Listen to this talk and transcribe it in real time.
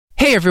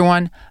Hey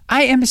everyone,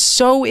 I am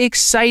so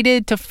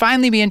excited to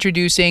finally be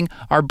introducing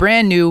our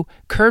brand new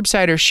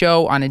Curbsider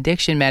show on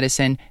addiction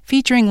medicine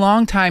featuring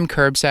longtime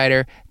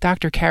Curbsider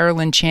Dr.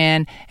 Carolyn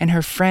Chan and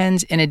her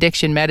friends in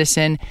addiction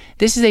medicine.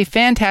 This is a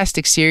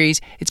fantastic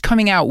series. It's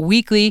coming out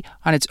weekly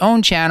on its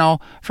own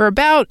channel for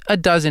about a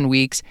dozen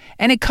weeks,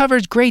 and it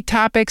covers great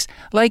topics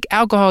like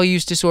alcohol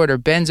use disorder,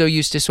 benzo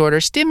use disorder,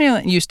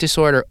 stimulant use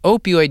disorder,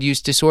 opioid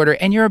use disorder,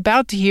 and you're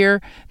about to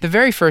hear the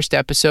very first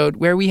episode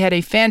where we had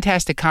a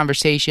fantastic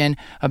conversation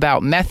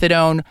about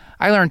methadone.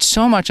 I learned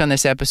so much on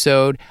this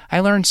episode. I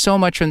learned so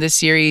much from this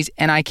series,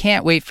 and I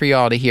can't wait for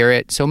y'all to hear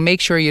it. So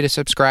make sure you to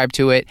subscribe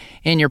to it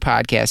in your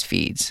podcast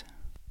feeds.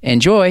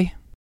 Enjoy.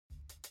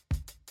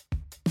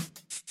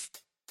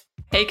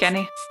 Hey,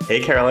 Kenny.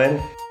 Hey,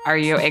 Carolyn. Are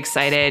you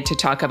excited to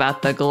talk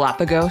about the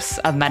Galapagos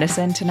of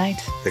medicine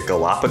tonight? The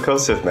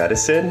Galapagos of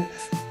medicine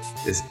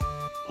is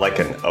like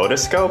an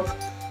otoscope?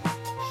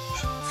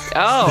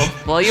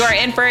 Oh, well, you are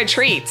in for a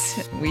treat.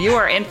 You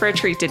are in for a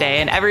treat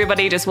today. And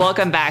everybody, just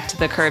welcome back to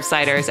the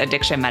Curbsiders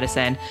Addiction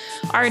Medicine,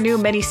 our new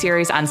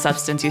mini-series on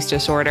substance use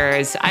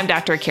disorders. I'm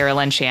Dr.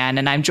 Carolyn Chan,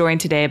 and I'm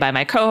joined today by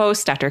my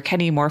co-hosts, Dr.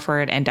 Kenny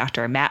Morford and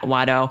Dr. Matt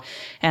Watto.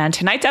 And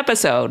tonight's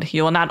episode,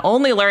 you will not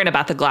only learn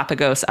about the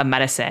Galapagos of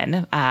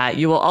medicine,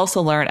 you will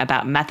also learn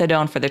about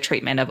methadone for the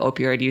treatment of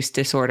opioid use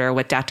disorder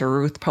with Dr.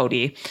 Ruth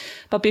Potee.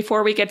 But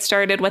before we get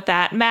started with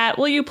that, Matt,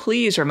 will you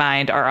please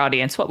remind our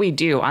audience what we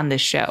do on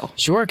this show?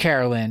 Sure,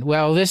 Carolyn.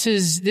 Well, this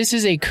is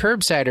a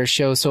Curbsider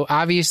show, so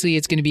obviously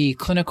it's going to be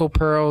clinical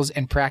pearls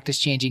and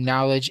practice-changing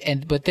knowledge.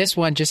 But this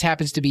one just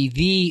happens to be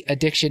the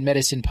addiction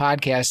medicine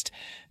podcast.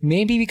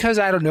 Maybe because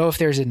I don't know if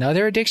there's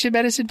another addiction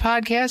medicine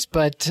podcast,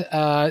 but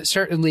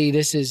certainly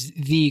this is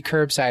the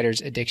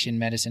Curbsiders Addiction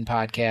Medicine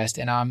podcast,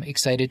 and I'm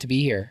excited to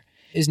be here.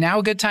 Is now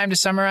a good time to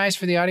summarize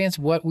for the audience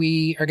what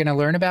we are going to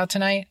learn about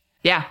tonight?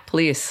 Yeah,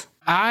 please.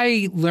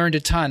 I learned a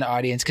ton,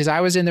 audience, because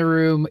I was in the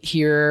room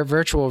here,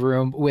 virtual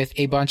room, with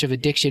a bunch of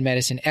addiction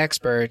medicine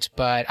experts,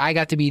 but I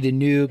got to be the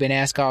noob and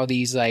ask all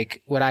these,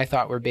 like, what I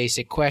thought were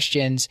basic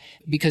questions,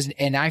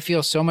 and I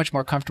feel so much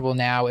more comfortable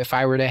now. If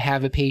I were to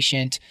have a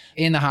patient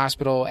in the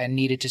hospital and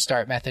needed to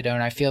start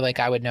methadone, I feel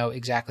like I would know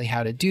exactly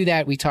how to do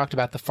that. We talked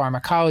about the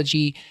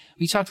pharmacology.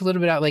 We talked a little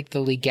bit about like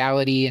the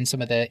legality and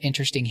some of the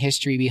interesting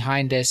history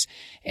behind this.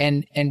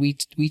 And we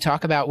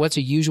talk about what's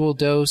a usual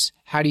dose,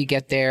 how do you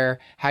get there,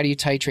 how do you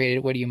titrate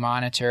it, what do you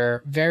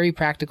monitor, very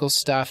practical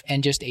stuff,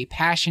 and just a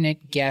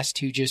passionate guest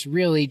who just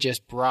really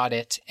just brought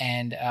it,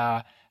 and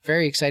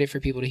very excited for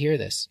people to hear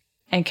this.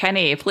 And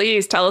Kenny,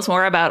 please tell us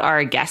more about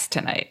our guest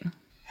tonight.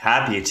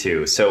 Happy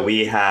to. So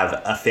we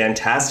have a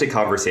fantastic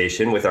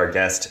conversation with our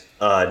guest,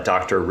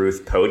 Dr.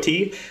 Ruth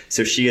Potee.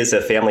 So she is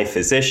a family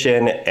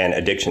physician and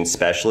addiction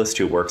specialist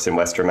who works in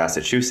Western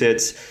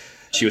Massachusetts.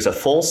 She was a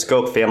full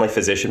scope family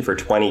physician for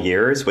 20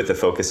 years with a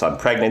focus on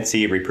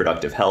pregnancy,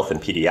 reproductive health, and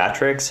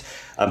pediatrics.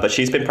 But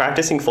she's been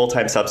practicing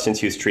full-time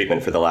substance use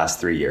treatment for the last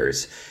 3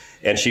 years.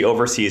 And she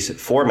oversees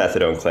 4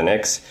 methadone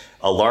clinics,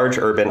 a large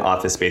urban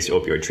office-based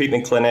opioid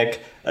treatment clinic,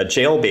 a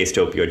jail-based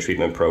opioid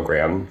treatment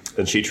program.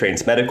 And she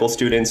trains medical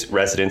students,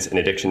 residents, and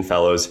addiction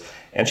fellows,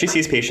 and she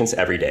sees patients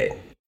every day.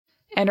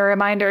 And a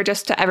reminder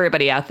just to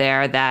everybody out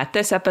there that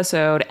this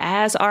episode,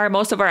 as are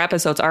most of our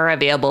episodes, are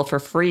available for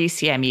free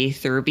CME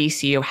through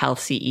BCU Health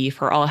CE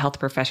for all health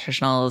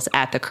professionals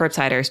at the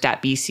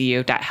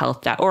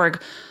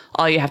curbsiders.bcu.health.org.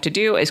 All you have to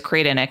do is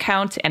create an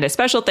account, and a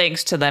special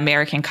thanks to the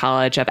American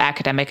College of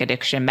Academic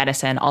Addiction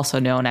Medicine, also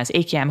known as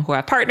ACAM, who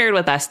have partnered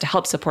with us to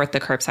help support the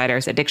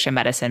Curbsiders Addiction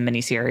Medicine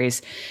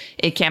miniseries.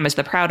 ACAM is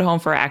the proud home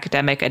for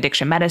academic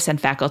addiction medicine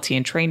faculty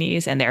and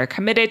trainees, and they are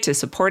committed to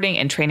supporting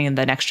and training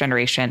the next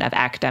generation of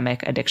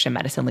academic addiction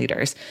medicine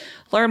leaders.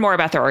 Learn more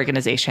about their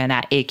organization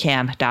at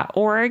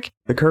acam.org.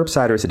 The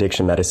Curbsiders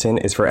Addiction Medicine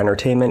is for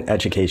entertainment,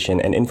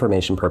 education, and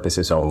information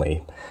purposes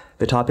only.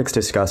 The topics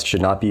discussed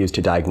should not be used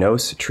to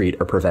diagnose, treat,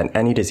 or prevent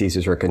any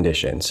diseases or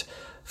conditions.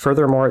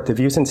 Furthermore, the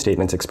views and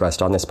statements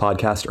expressed on this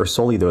podcast are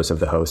solely those of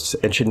the hosts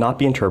and should not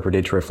be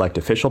interpreted to reflect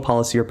official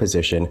policy or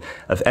position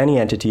of any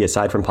entity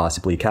aside from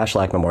possibly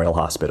Cashlack Memorial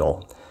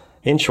Hospital.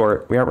 In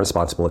short, we aren't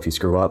responsible if you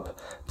screw up.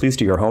 Please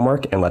do your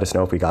homework and let us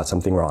know if we got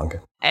something wrong.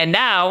 And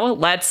now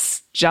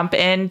let's jump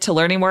into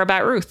learning more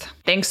about Ruth.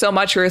 Thanks so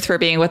much, Ruth, for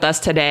being with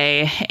us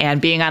today and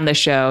being on the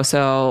show.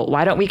 So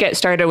why don't we get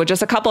started with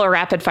just a couple of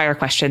rapid fire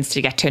questions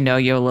to get to know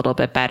you a little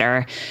bit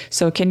better.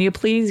 So can you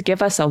please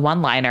give us a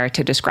one-liner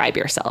to describe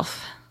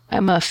yourself?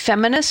 I'm a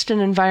feminist and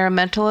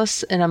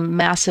environmentalist and a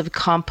massive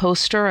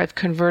composter. I've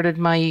converted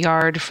my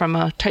yard from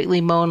a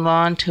tightly mown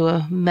lawn to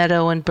a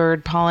meadow and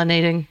bird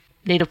pollinating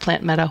native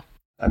plant meadow.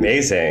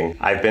 Amazing.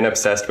 I've been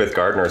obsessed with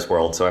Gardener's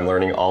World, so I'm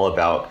learning all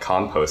about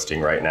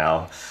composting right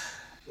now.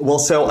 Well,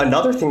 so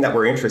another thing that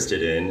we're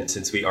interested in,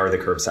 since we are the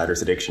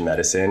Curbsiders Addiction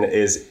Medicine,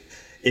 is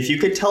if you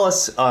could tell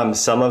us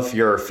some of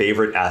your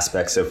favorite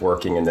aspects of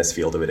working in this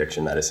field of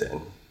addiction medicine.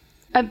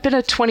 I've been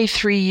a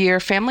 23-year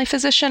family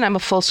physician. I'm a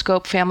full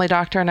scope family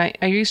doctor, and I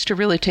used to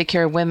really take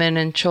care of women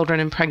and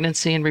children in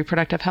pregnancy and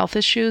reproductive health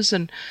issues.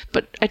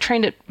 But I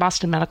trained at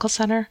Boston Medical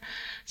Center.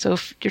 So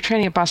if you're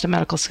training at Boston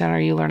Medical Center,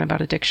 you learn about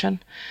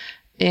addiction.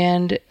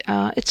 And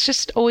it's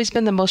just always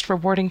been the most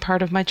rewarding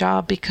part of my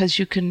job because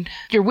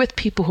you're with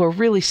people who are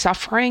really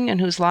suffering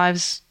and whose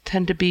lives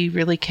tend to be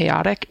really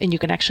chaotic, and you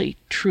can actually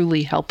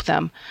truly help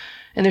them.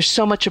 And there's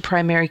so much of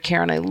primary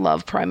care, and I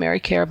love primary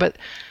care, but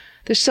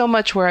there's so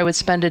much where I would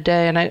spend a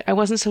day and I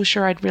wasn't so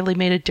sure I'd really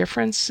made a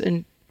difference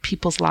in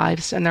people's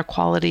lives and their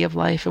quality of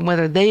life and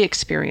whether they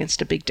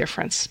experienced a big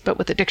difference. But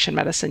with addiction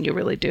medicine, you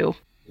really do.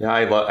 Yeah,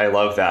 I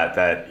love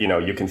that,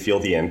 you can feel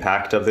the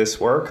impact of this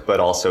work, but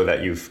also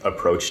that you've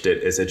approached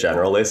it as a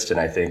generalist. And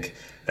I think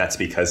that's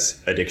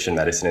because addiction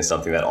medicine is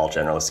something that all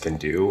generalists can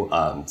do.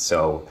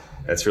 So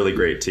that's really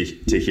great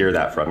to hear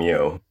that from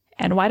you.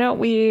 And why don't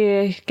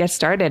we get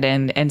started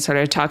and sort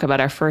of talk about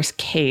our first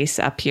case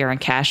up here in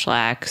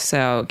Kashlak?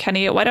 So,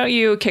 Kenny, why don't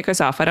you kick us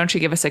off? Why don't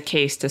you give us a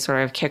case to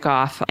sort of kick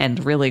off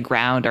and really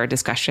ground our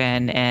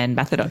discussion in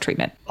methadone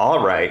treatment?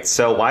 All right.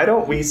 So why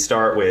don't we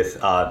start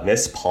with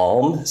Miss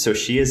Palm? So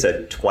she is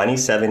a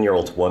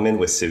 27-year-old woman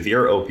with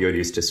severe opioid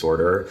use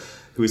disorder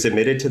who's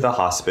admitted to the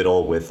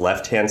hospital with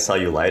left-hand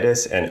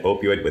cellulitis and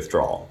opioid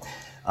withdrawal.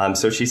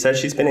 So she says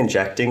she's been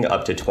injecting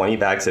up to 20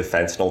 bags of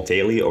fentanyl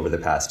daily over the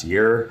past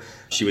year.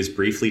 She was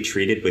briefly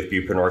treated with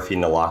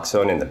buprenorphine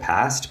naloxone in the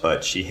past,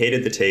 but she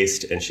hated the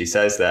taste, and she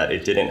says that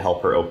it didn't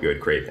help her opioid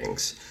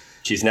cravings.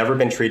 She's never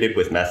been treated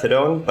with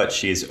methadone, but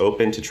she's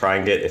open to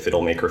trying it if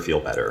it'll make her feel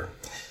better.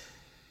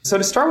 So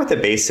to start with the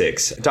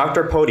basics,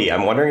 Dr. Potee,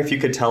 I'm wondering if you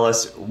could tell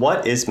us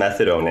what is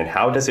methadone and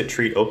how does it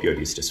treat opioid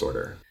use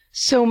disorder?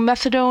 So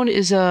methadone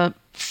is a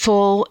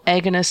full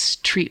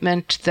agonist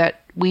treatment that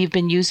we've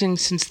been using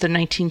since the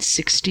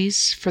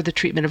 1960s for the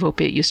treatment of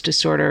opiate use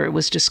disorder. It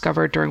was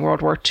discovered during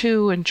World War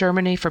II in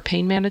Germany for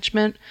pain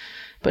management,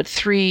 but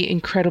 3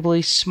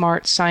 incredibly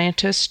smart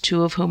scientists,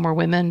 2 of whom were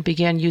women,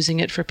 began using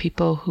it for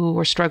people who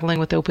were struggling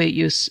with opiate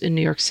use in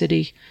New York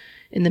City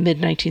in the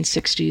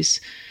mid-1960s.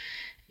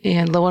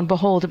 And lo and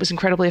behold, it was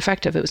incredibly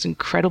effective. It was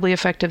incredibly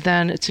effective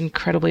then. It's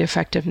incredibly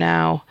effective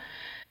now.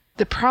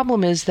 The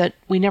problem is that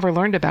we never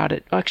learned about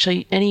it.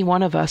 Actually, any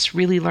one of us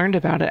really learned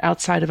about it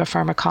outside of a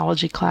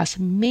pharmacology class,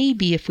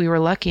 maybe if we were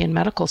lucky in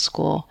medical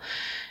school.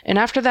 And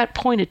after that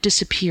point, it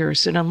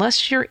disappears. And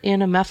unless you're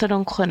in a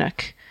methadone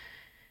clinic,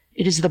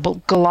 it is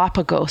the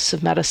Galapagos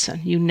of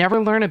medicine. You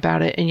never learn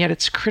about it, and yet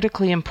it's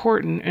critically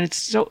important. And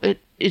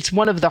it's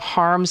one of the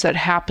harms that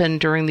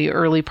happened during the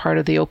early part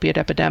of the opiate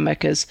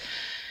epidemic is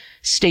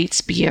states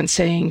began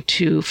saying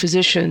to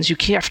physicians, you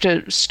have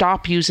to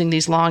stop using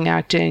these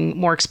long-acting,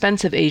 more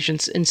expensive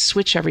agents and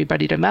switch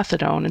everybody to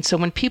methadone. And so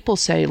when people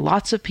say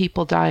lots of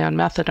people die on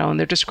methadone,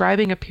 they're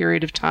describing a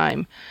period of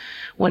time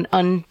when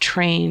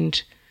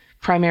untrained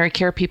primary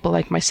care people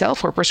like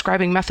myself were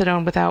prescribing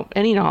methadone without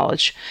any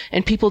knowledge.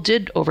 And people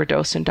did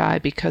overdose and die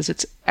because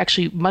it's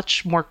actually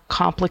much more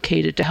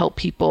complicated to help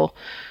people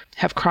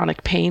have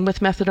chronic pain with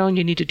methadone.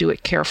 You need to do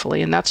it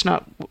carefully. And that's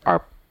not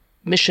our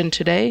mission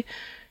today.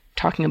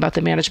 Talking about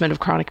the management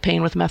of chronic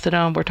pain with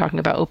methadone. We're talking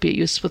about opiate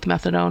use with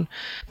methadone.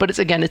 But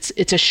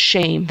it's a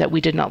shame that we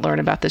did not learn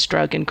about this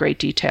drug in great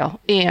detail.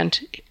 And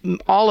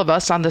all of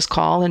us on this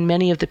call and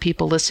many of the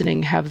people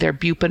listening have their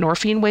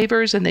buprenorphine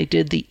waivers, and they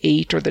did the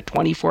 8 or the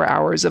 24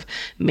 hours of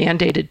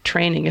mandated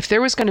training. If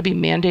there was going to be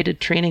mandated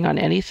training on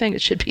anything,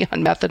 it should be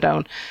on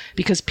methadone,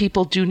 because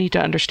people do need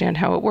to understand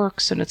how it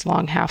works and its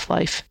long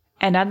half-life.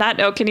 And on that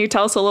note, can you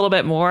tell us a little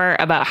bit more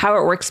about how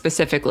it works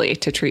specifically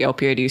to treat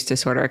opioid use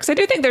disorder? Because I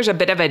do think there's a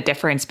bit of a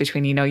difference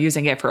between,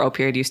 using it for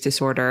opioid use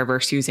disorder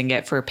versus using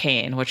it for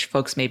pain, which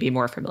folks may be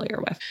more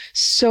familiar with.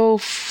 So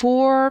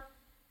for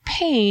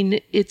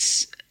pain,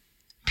 its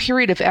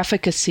period of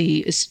efficacy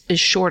is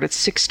short. It's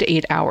 6 to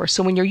 8 hours.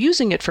 So when you're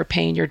using it for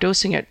pain, you're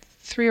dosing it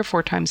 3 or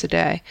 4 times a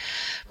day.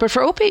 But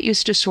for opiate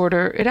use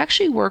disorder, it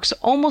actually works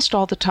almost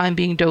all the time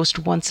being dosed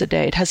once a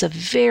day. It has a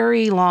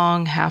very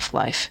long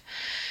half-life.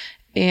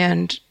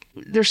 And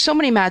there's so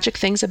many magic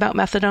things about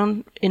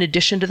methadone, in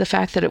addition to the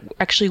fact that it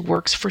actually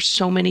works for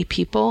so many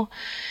people.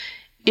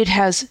 It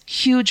has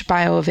huge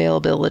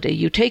bioavailability.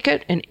 You take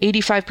it, and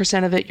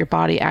 85% of it your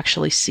body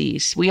actually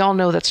sees. We all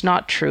know that's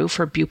not true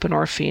for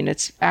buprenorphine.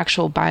 Its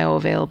actual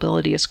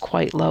bioavailability is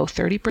quite low,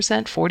 30%,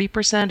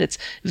 40%. It's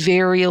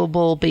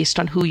variable based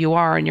on who you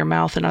are in your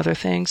mouth and other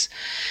things.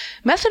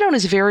 Methadone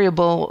is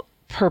variable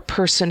per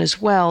person as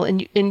well,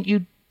 and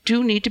you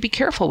do need to be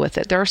careful with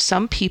it. There are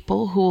some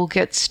people who will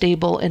get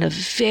stable in a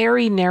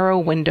very narrow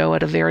window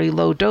at a very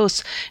low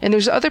dose, and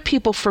there's other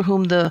people for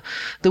whom the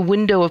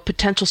window of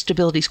potential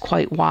stability is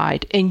quite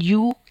wide, and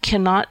you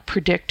cannot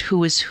predict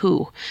who is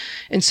who.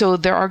 And so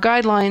there are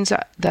guidelines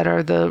that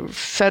are the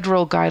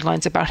federal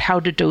guidelines about how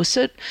to dose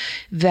it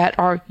that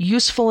are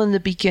useful in the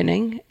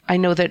beginning. I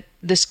know that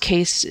this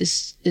case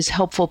is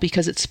helpful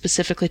because it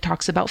specifically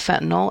talks about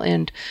fentanyl,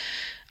 and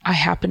I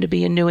happen to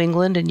be in New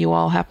England, and you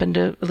all happen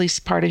to, at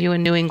least part of you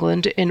in New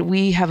England, and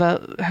we have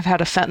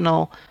had a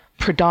fentanyl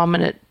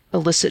predominant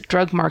illicit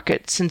drug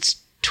market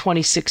since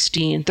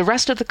 2016. The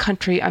rest of the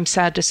country, I'm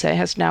sad to say,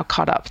 has now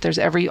caught up.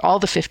 All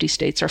the 50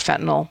 states are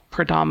fentanyl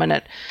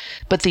predominant,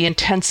 but the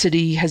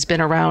intensity has been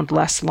around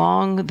less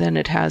long than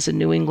it has in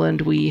New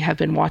England. We have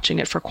been watching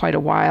it for quite a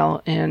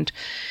while, and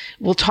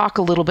we'll talk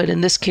a little bit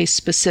in this case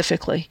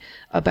specifically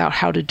about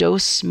how to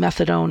dose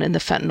methadone in the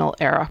fentanyl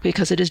era,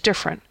 because it is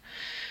different.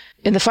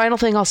 And the final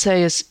thing I'll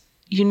say is,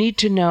 you need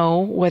to know,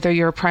 whether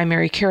you're a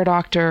primary care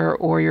doctor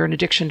or you're an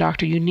addiction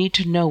doctor, you need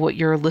to know what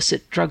your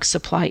illicit drug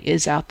supply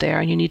is out there,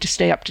 and you need to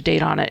stay up to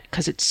date on it,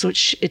 because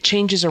it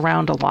changes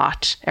around a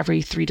lot.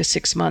 Every 3 to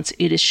 6 months,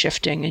 it is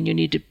shifting, and you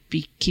need to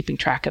be keeping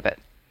track of it.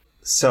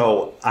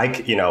 So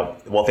thank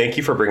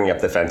you for bringing up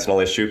the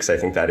fentanyl issue, because I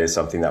think that is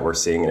something that we're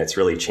seeing, and it's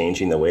really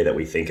changing the way that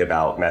we think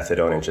about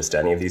methadone and just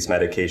any of these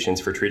medications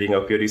for treating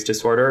opioid use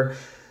disorder.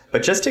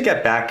 But just to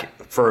get back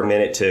for a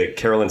minute to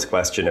Carolyn's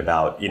question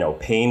about,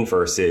 pain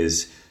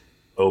versus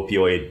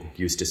opioid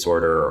use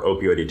disorder or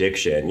opioid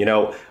addiction,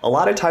 a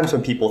lot of times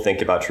when people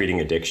think about treating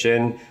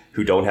addiction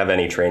who don't have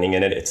any training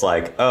in it, it's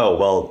like,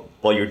 oh,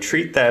 well, you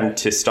treat them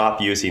to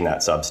stop using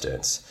that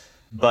substance.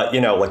 But,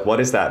 what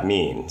does that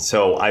mean?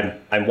 So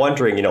I'm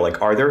wondering,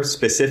 are there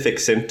specific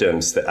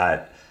symptoms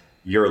that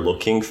you're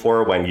looking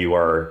for when you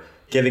are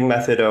giving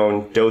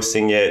methadone,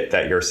 dosing it,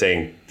 that you're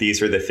saying,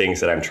 these are the things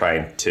that I'm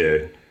trying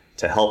to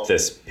help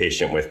this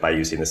patient with by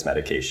using this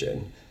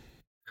medication?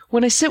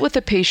 When I sit with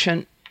a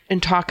patient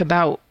and talk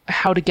about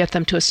how to get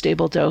them to a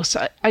stable dose,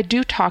 I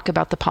do talk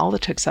about the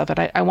politics of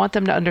it. I want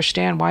them to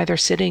understand why they're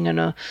sitting in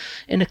a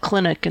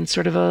clinic and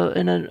sort of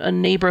in a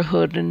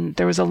neighborhood, and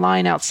there was a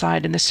line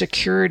outside and the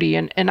security.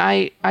 And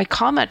I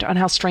comment on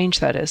how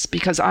strange that is,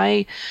 because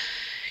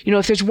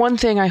if there's one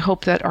thing I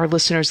hope that our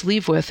listeners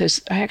leave with,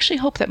 is I actually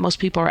hope that most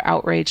people are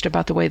outraged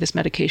about the way this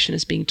medication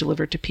is being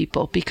delivered to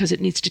people, because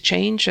it needs to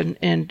change.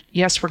 And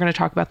yes, we're going to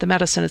talk about the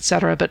medicine, et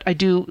cetera, but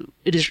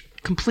it is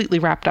completely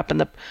wrapped up in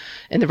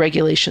the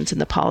regulations and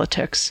the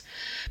politics.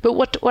 But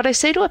what I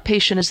say to a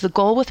patient is, the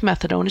goal with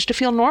methadone is to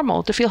feel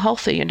normal, to feel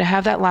healthy, and to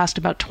have that last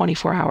about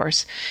 24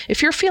 hours.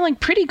 If you're feeling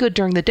pretty good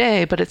during the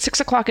day, but at 6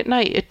 o'clock at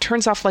night, it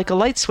turns off like a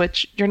light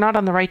switch, you're not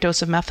on the right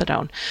dose of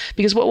methadone.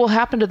 Because what will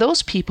happen to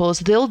those people is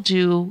they'll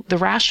do the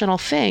rational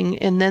thing,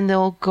 and then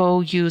they'll go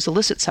use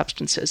illicit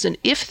substances. And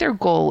if their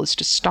goal is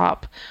to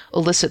stop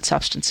illicit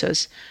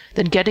substances,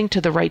 then getting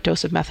to the right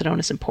dose of methadone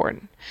is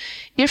important.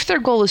 If their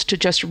goal is to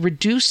just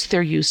reduce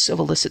their use of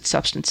illicit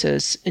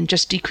substances and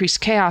just decrease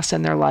chaos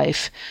in their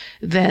life,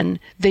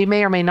 then they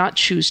may or may not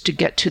choose to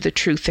get to the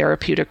true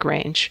therapeutic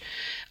range.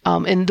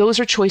 And those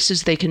are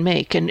choices they can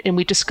make. And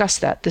we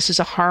discussed that. This is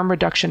a harm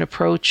reduction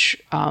approach.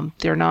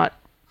 They're not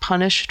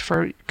punished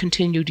for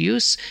continued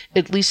use,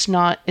 at least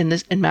not in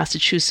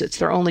Massachusetts.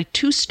 There are only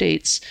 2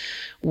 states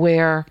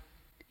where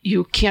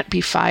you can't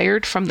be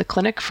fired from the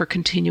clinic for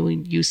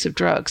continuing use of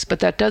drugs. But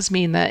that does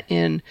mean that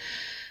in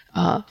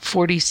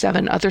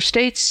 47 other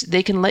states,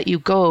 they can let you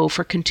go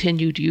for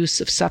continued use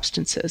of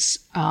substances.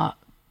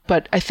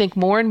 But I think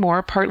more and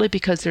more, partly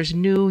because there's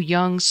new,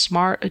 young,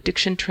 smart,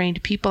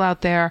 addiction-trained people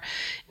out there,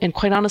 and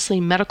quite honestly,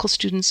 medical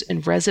students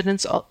and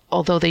residents,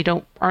 although they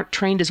aren't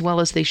trained as well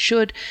as they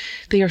should,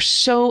 they are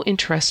so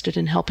interested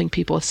in helping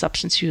people with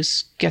substance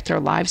use get their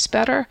lives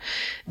better,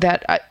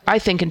 that I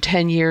think in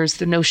 10 years,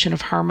 the notion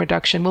of harm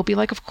reduction will be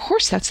like, of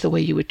course that's the way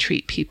you would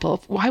treat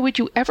people. Why would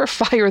you ever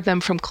fire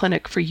them from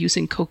clinic for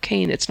using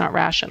cocaine? It's not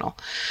rational.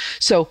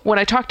 So when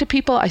I talk to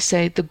people, I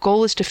say the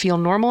goal is to feel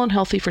normal and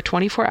healthy for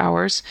 24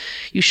 hours.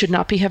 You should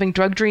not be having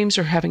drug dreams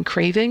or having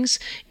cravings,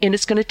 and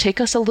it's going to take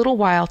us a little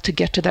while to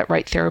get to that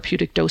right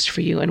therapeutic dose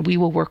for you, and we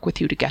will work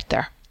with you to get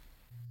there.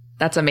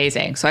 That's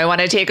amazing. So I want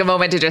to take a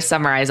moment to just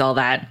summarize all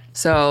that.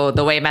 So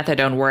the way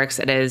methadone works,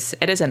 it is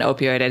an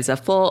opioid. It is a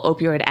full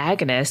opioid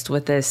agonist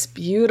with this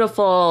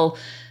beautiful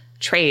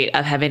trait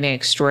of having an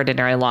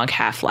extraordinary long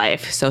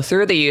half-life. So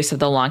through the use of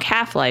the long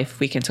half-life,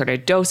 we can sort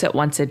of dose it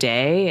once a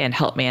day and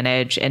help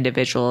manage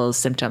individuals'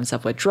 symptoms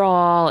of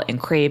withdrawal and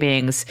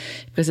cravings,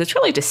 because it's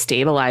really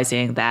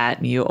destabilizing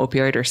that mu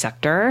opioid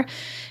receptor.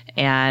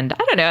 And I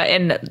don't know.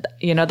 And,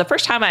 the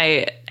first time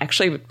I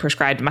actually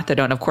prescribed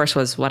methadone, of course,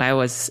 was when I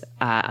was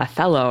a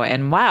fellow.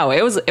 And wow,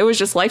 it was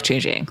just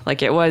life-changing.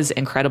 Like, it was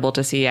incredible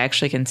to see. I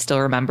actually can still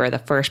remember the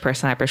first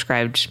person I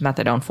prescribed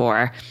methadone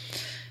for,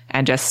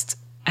 and just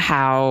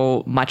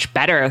how much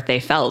better they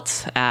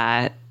felt,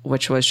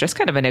 which was just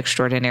kind of an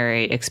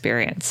extraordinary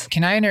experience.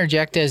 Can I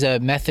interject as a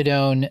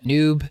methadone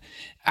noob?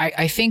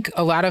 I think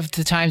a lot of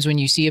the times when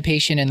you see a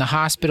patient in the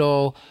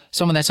hospital,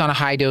 someone that's on a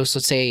high dose,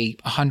 let's say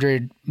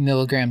 100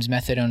 milligrams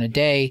methadone a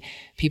day,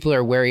 people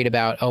are worried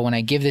about, when I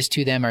give this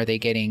to them, are they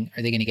going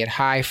to get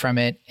high from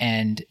it?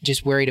 And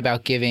just worried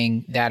about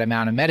giving that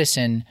amount of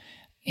medicine.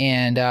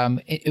 And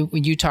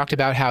when you talked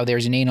about how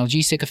there's an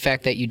analgesic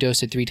effect, that you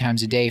dose it 3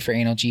 times a day for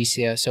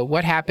analgesia. So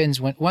what happens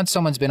once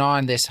someone's been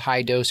on this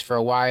high dose for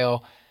a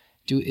while?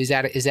 Is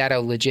that a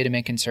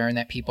legitimate concern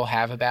that people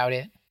have about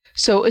it?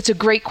 So it's a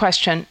great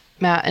question.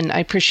 Matt, and I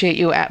appreciate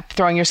you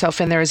throwing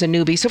yourself in there as a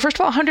newbie. So first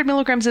of all, 100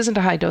 milligrams isn't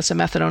a high dose of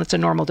methadone. It's a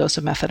normal dose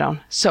of methadone.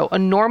 So a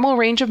normal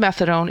range of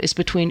methadone is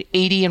between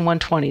 80 and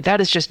 120.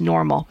 That is just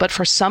normal. But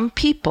for some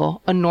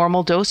people, a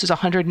normal dose is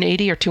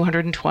 180 or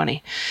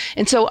 220.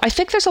 And so I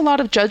think there's a lot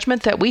of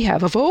judgment that we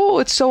have of, oh,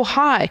 it's so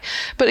high.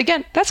 But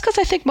again, that's because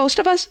I think most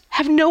of us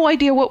have no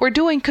idea what we're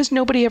doing because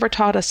nobody ever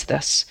taught us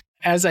this.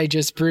 As I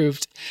just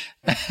proved.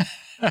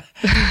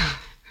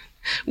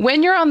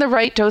 When you're on the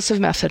right dose of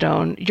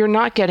methadone, you're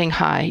not getting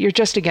high. You're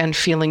just, again,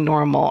 feeling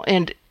normal.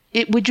 And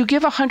would you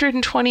give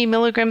 120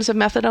 milligrams of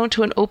methadone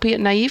to an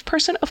opiate-naive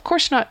person? Of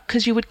course not,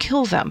 because you would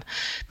kill them.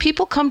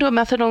 People come to a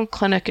methadone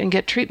clinic and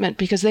get treatment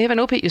because they have an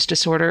opiate use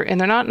disorder, and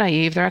they're not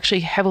naive. They're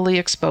actually heavily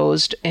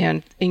exposed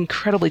and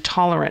incredibly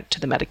tolerant to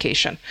the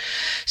medication.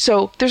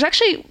 So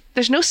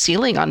there's no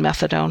ceiling on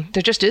methadone.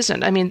 There just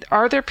isn't. I mean,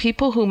 are there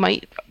people who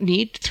might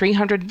need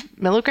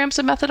 300 milligrams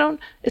of methadone?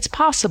 It's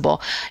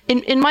possible.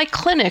 In my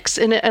clinics,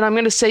 and I'm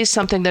going to say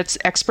something that's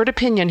expert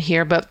opinion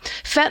here, but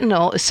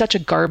fentanyl is such a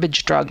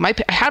garbage drug.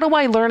 How do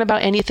I learn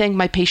about anything?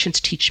 My patients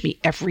teach me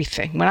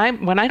everything.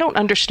 When I don't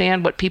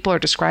understand what people are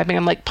describing,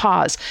 I'm like,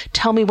 pause,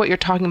 tell me what you're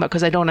talking about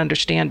because I don't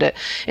understand it.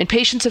 And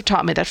patients have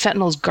taught me that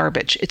fentanyl is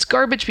garbage. It's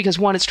garbage because,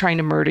 one, it's trying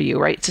to murder you,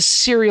 right? It's a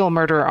serial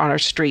murderer on our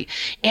street.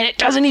 And it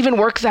doesn't even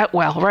work that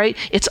well, right?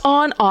 It's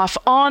on, off,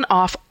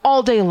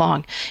 all day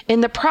long.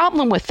 And the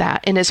problem with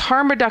that, and as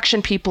harm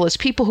reduction people, as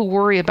people who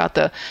worry about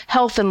the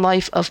health and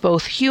life of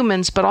both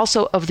humans, but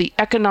also of the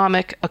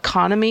economic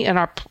economy and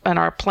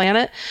our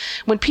planet,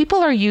 when people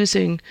are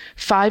using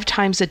 5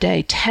 times a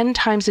day, 10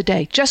 times a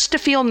day, just to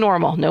feel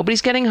normal,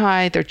 nobody's getting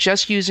high, they're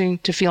just using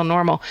to feel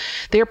normal,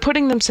 they are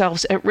putting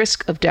themselves at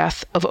risk of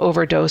death, of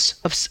overdose,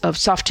 of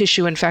soft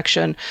tissue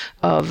infection,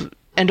 of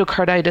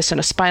endocarditis and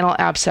a spinal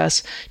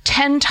abscess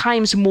 10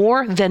 times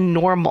more than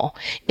normal.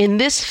 And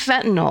this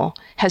fentanyl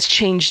has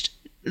changed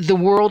the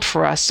world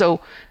for us.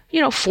 So,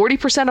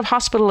 40% of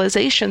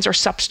hospitalizations are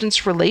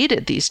substance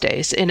related these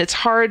days. And it's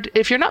hard,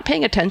 if you're not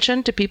paying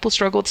attention to people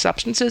struggle with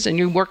substances and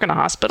you work in a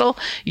hospital,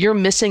 you're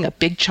missing a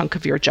big chunk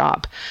of your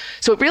job.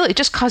 So it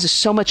just causes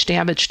so much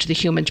damage to the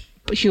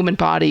human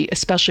body,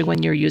 especially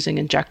when you're using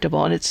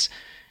injectable. And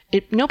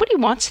nobody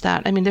wants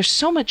that. I mean, there's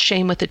so much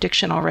shame with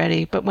addiction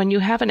already, but when you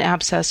have an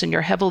abscess and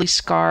you're heavily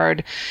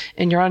scarred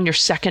and you're on your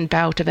second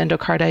bout of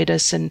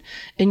endocarditis and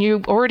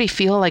you already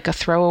feel like a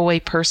throwaway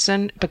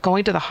person, but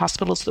going to the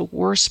hospital is the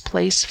worst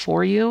place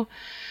for you.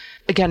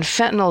 Again,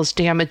 fentanyl is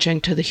damaging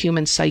to the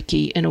human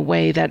psyche in a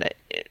way that,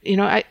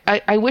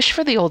 I wish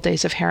for the old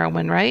days of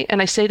heroin, right?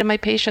 And I say to my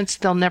patients,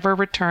 they'll never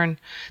return.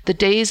 The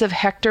days of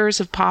hectares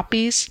of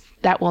poppies,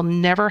 that will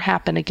never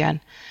happen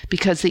again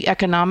because the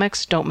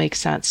economics don't make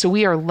sense. So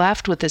we are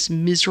left with this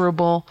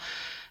miserable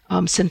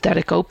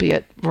synthetic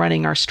opiate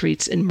running our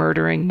streets and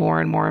murdering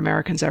more and more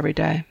Americans every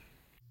day.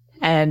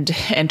 And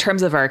in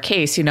terms of our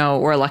case,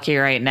 we're lucky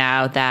right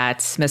now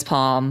that Ms.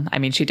 Palm,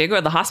 she did go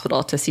to the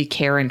hospital to seek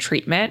care and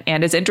treatment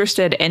and is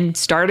interested in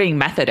starting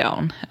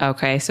methadone.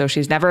 Okay, so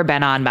she's never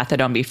been on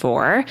methadone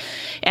before.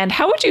 And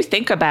how would you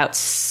think about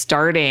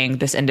starting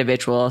this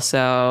individual?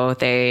 So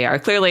they are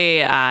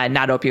clearly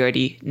not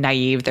opioid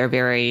naive. They're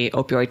very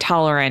opioid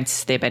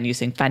tolerant. They've been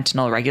using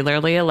fentanyl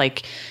regularly.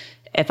 Like,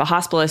 if a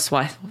hospitalist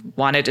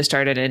wanted to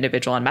start an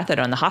individual on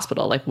methadone in the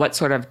hospital, like what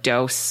sort of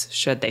dose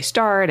should they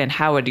start and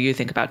how would you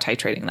think about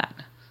titrating that?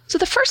 So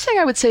the first thing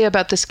I would say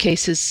about this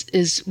case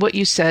is what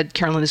you said,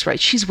 Carolyn, is right.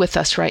 She's with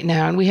us right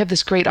now, and we have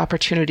this great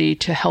opportunity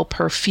to help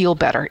her feel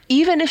better,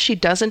 even if she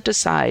doesn't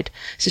decide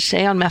to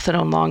stay on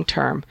methadone long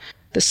term.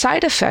 The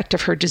side effect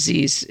of her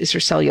disease is her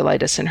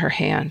cellulitis in her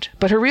hand,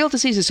 but her real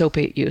disease is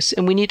opiate use,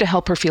 and we need to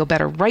help her feel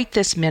better right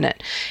this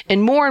minute.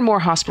 And more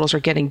hospitals are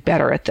getting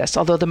better at this,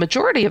 although the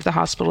majority of the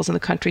hospitals in the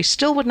country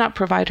still would not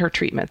provide her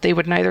treatment. They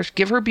would neither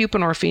give her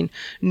buprenorphine,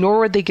 nor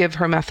would they give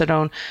her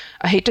methadone.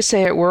 I hate to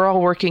say it, we're all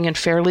working in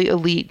fairly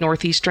elite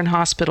northeastern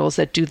hospitals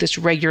that do this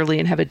regularly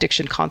and have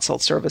addiction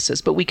consult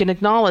services, but we can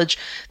acknowledge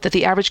that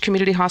the average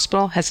community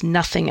hospital has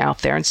nothing out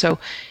there. And so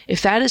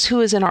if that is who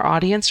is in our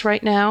audience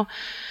right now,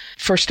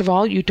 first of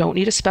all, you don't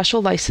need a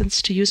special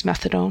license to use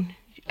methadone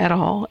at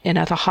all. And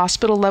at the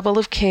hospital level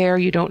of care,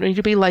 you don't need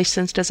to be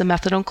licensed as a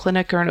methadone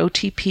clinic or an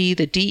OTP.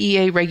 The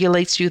DEA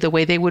regulates you the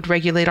way they would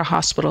regulate a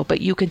hospital,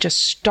 but you can just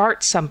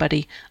start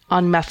somebody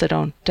on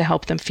methadone to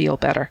help them feel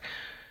better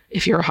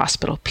if you're a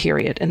hospital,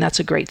 period. And that's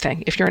a great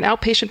thing. If you're an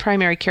outpatient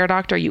primary care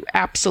doctor, you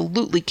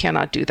absolutely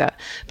cannot do that.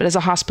 But as a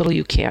hospital,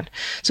 you can.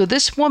 So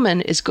this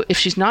woman if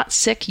she's not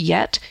sick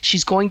yet,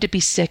 she's going to be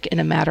sick in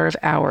a matter of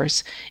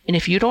hours. And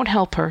if you don't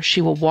help her,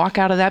 she will walk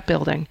out of that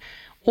building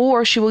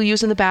or she will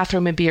use in the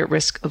bathroom and be at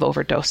risk of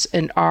overdose.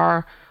 And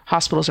our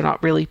Hospitals are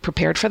not really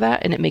prepared for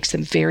that, and it makes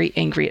them very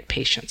angry at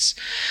patients.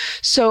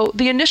 So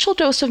the initial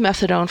dose of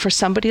methadone for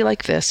somebody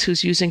like this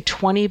who's using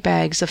 20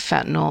 bags of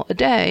fentanyl a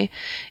day,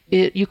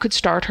 you could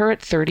start her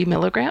at 30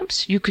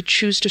 milligrams. You could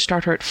choose to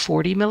start her at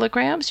 40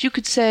 milligrams. You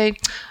could say,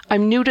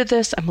 I'm new to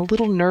this. I'm a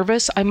little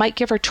nervous. I might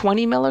give her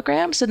 20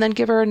 milligrams and then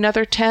give her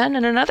another 10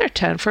 and another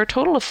 10 for a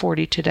total of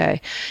 40 today.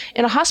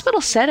 In a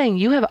hospital setting,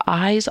 you have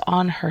eyes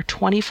on her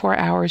 24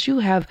 hours. You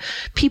have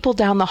people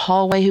down the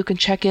hallway who can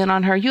check in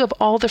on her. You have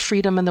all the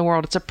freedom in the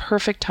world. It's a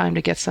perfect time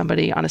to get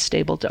somebody on a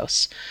stable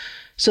dose.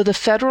 So the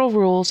federal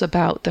rules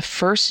about the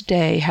first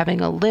day having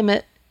a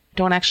limit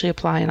don't actually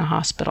apply in a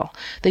hospital.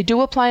 They do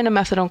apply in a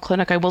methadone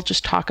clinic. I will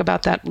just talk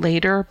about that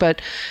later.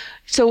 But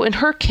so in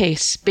her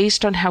case,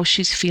 based on how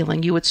she's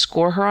feeling, you would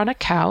score her on a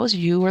COWS.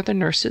 You or the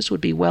nurses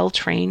would be well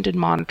trained in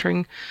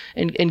monitoring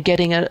and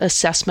getting an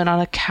assessment on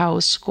a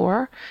COWS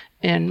score.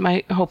 And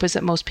my hope is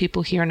that most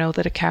people here know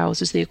that a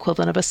COWS is the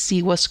equivalent of a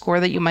CWA score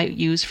that you might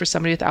use for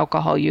somebody with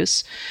alcohol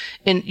use.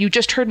 And you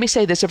just heard me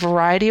say there's a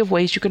variety of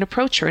ways you can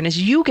approach her. And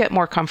as you get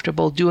more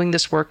comfortable doing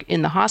this work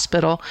in the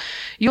hospital,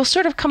 you'll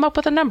sort of come up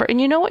with a number.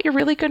 And you know what you're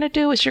really going to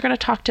do is you're going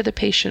to talk to the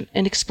patient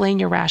and explain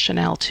your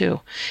rationale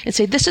too. And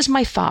say, this is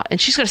my thought.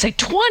 And she's going to say,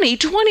 20?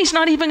 20 is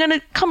not even going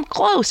to come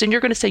close. And you're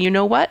going to say, you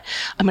know what?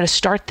 I'm going to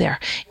start there.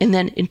 And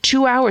then in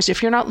 2 hours,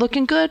 if you're not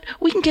looking good,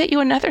 we can get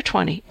you another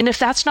 20. And if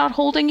that's not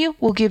holding you,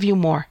 we'll give you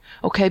more.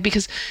 Okay?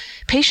 Because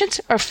patients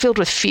are filled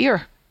with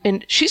fear.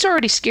 And she's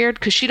already scared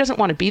because she doesn't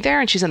want to be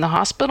there and she's in the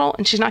hospital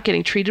and she's not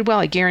getting treated well.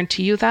 I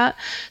guarantee you that.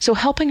 So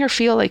helping her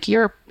feel like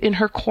you're in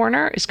her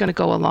corner is going to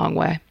go a long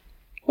way.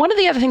 One of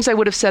the other things I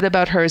would have said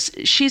about her is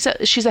she's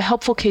a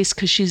helpful case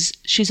because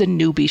she's a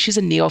newbie. She's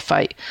a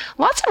neophyte.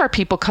 Lots of our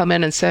people come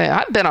in and say,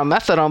 I've been on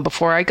methadone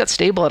before. I got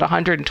stable at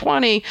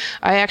 120.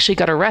 I actually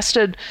got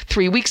arrested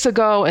 3 weeks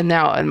ago and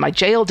my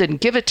jail didn't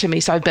give it to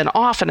me. So I've been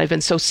off and I've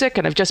been so sick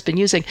and I've just been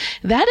using.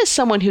 That is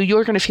someone who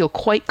you're going to feel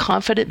quite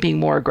confident being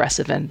more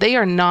aggressive in. They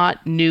are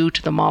not new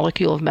to the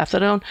molecule of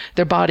methadone.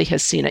 Their body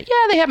has seen it.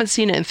 Yeah, they haven't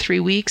seen it in 3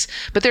 weeks,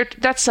 but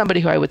that's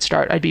somebody who I would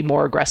start. I'd be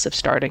more aggressive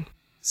starting.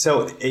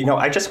 So,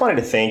 I just wanted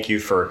to thank you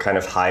for kind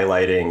of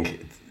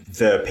highlighting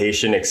the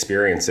patient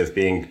experience of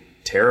being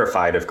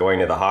terrified of going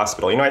to the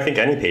hospital. I think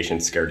any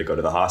patient's scared to go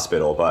to the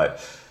hospital, but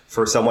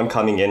for someone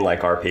coming in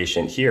like our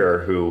patient here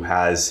who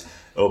has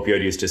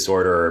opioid use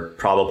disorder,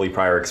 probably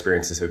prior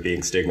experiences of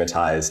being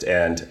stigmatized,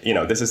 and,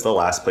 this is the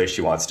last place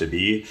she wants to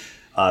be.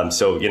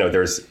 So,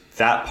 there's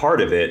that part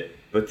of it.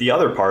 But the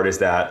other part is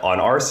that on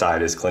our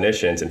side as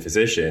clinicians and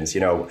physicians,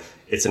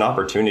 it's an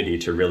opportunity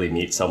to really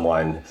meet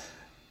someone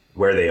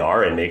where they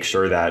are and make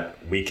sure that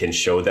we can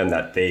show them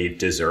that they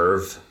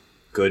deserve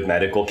good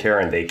medical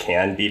care and they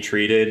can be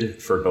treated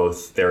for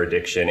both their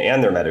addiction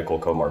and their medical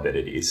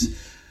comorbidities.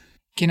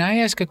 Can I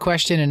ask a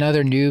question,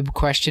 another noob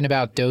question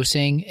about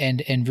dosing?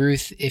 And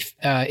Ruth,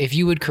 if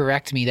you would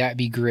correct me, that'd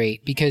be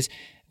great. Because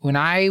when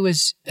I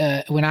was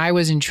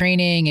in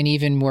training and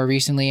even more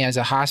recently as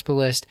a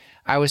hospitalist,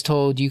 I was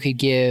told you could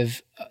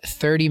give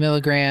 30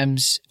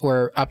 milligrams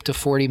or up to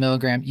 40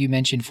 milligrams. You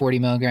mentioned 40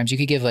 milligrams. You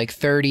could give like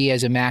 30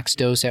 as a max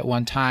dose at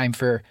one time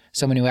for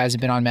someone who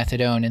hasn't been on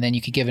methadone. And then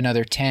you could give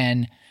another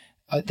 10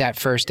 that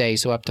first day,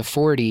 so up to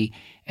 40.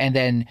 And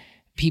then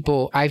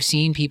I've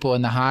seen people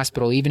in the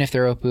hospital, even if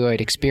they're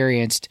opioid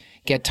experienced,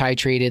 get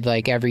titrated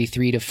like every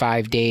 3 to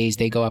 5 days.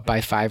 They go up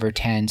by 5 or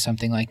 10,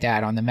 something like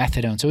that on the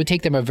methadone. So it would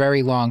take them a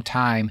very long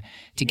time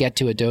to get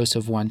to a dose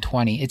of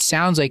 120. It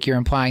sounds like you're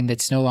implying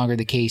that's no longer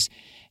the case.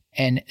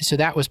 And so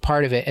that was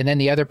part of it. And then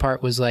the other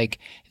part was like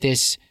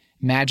this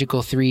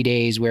magical 3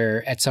 days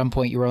where at some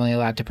point you were only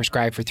allowed to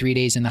prescribe for 3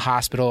 days in the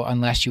hospital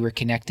unless you were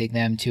connecting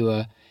them to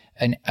a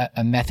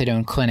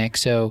methadone clinic.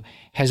 So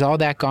has all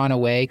that gone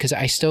away? Because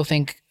I still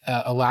think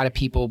a lot of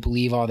people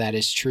believe all that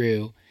is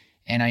true.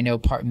 And I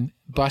know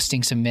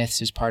busting some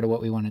myths is part of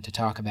what we wanted to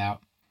talk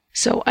about.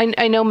 So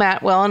I know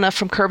Matt well enough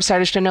from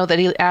Curbsiders to know that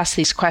he asks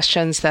these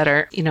questions that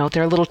are,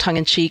 they're a little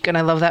tongue-in-cheek, and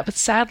I love that. But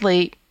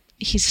sadly,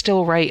 he's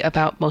still right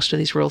about most of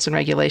these rules and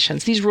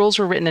regulations. These rules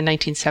were written in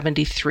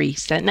 1973.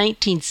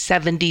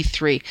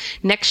 1973.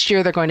 Next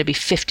year, they're going to be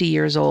 50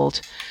 years old.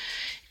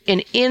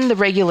 And in the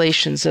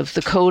regulations of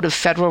the Code of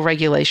Federal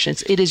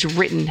Regulations, it is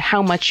written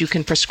how much you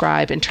can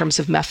prescribe in terms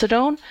of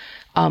methadone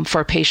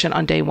for a patient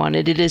on day one.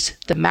 And it is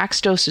the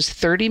max dose is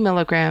 30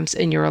 milligrams,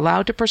 and you're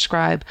allowed to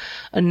prescribe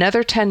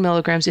another 10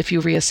 milligrams if you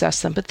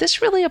reassess them. But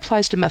this really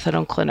applies to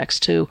methadone clinics,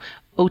 to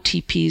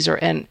OTPs or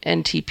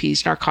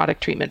NTPs, narcotic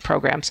treatment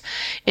programs.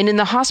 And in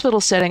the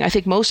hospital setting, I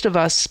think most of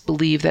us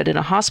believe that in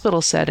a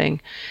hospital setting,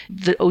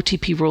 the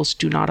OTP rules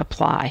do not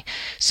apply.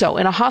 So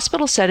in a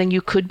hospital setting, you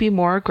could be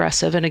more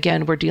aggressive. And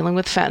again, we're dealing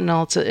with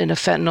fentanyl. It's in a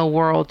fentanyl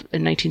world.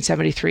 In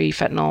 1973,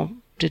 fentanyl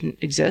didn't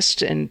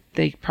exist, and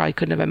they probably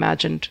couldn't have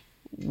imagined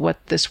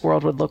what this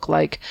world would look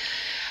like.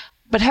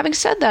 But having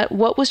said that,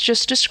 what was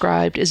just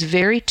described is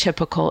very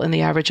typical in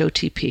the average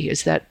OTP,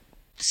 is that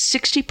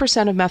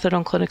 60% of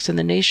methadone clinics in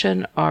the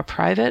nation are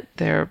private.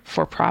 They're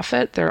for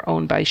profit. They're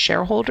owned by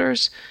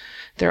shareholders.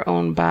 They're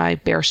owned by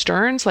Bear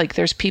Stearns. Like,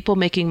 there's people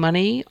making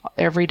money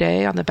every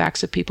day on the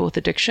backs of people with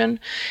addiction.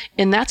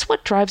 And that's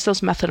what drives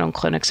those methadone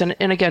clinics. And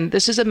again,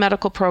 this is a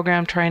medical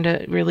program trying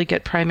to really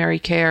get primary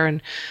care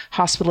and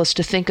hospitalists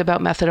to think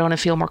about methadone and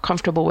feel more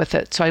comfortable with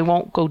it. So I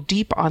won't go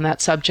deep on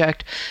that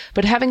subject.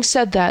 But having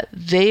said that,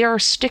 they are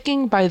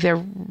sticking by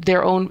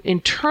their own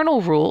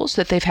internal rules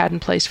that they've had in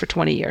place for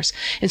 20 years.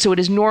 And so it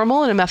is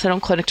normal in a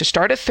methadone clinic to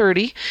start at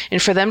 30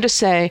 and for them to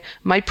say,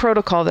 my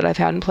protocol that I've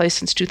had in place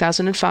since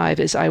 2005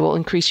 is I will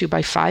increase you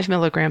by 5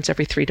 milligrams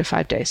every 3 to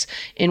 5 days.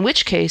 In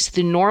which case,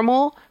 the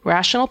normal,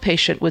 rational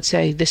patient would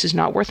say, this is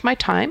not worth my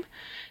time.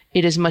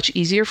 It is much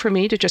easier for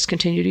me to just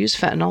continue to use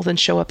fentanyl than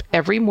show up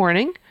every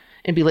morning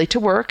and be late to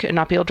work and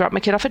not be able to drop my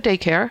kid off at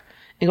daycare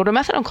and go to a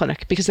methadone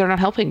clinic because they're not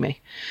helping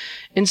me.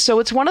 And so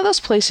it's one of those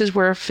places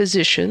where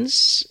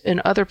physicians and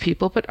other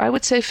people, but I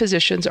would say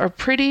physicians are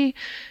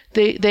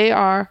they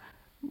are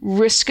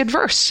risk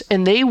adverse,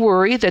 and they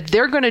worry that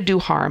they're going to do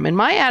harm. And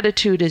my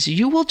attitude is,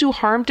 you will do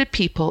harm to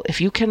people if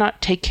you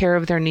cannot take care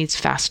of their needs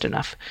fast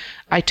enough.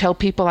 I tell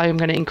people I am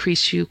going to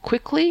increase you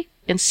quickly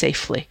and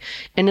safely.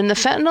 And in the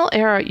fentanyl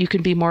era, you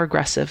can be more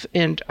aggressive.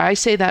 And I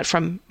say that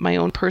from my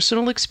own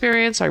personal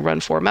experience. I run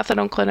 4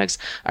 methadone clinics.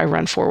 I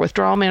run 4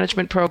 withdrawal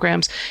management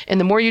programs. And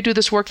the more you do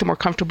this work, the more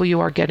comfortable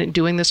you are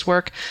doing this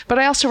work. But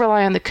I also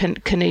rely on the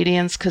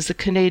Canadians, because the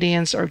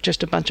Canadians are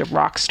just a bunch of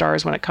rock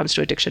stars when it comes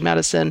to addiction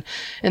medicine.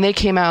 And they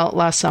came out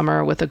last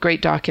summer with a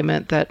great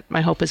document that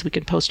my hope is we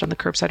can post on the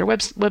Curbsider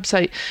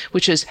website,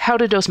 which is how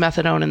to dose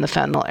methadone in the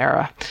fentanyl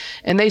era.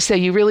 And they say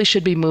you really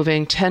should be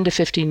moving 10 to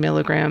 15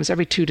 milligrams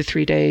every 2 to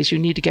 3 days. You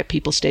need to get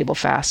people stable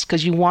fast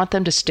because you want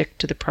them to stick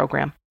to the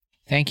program.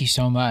 Thank you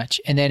so much.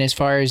 And then as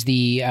far as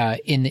the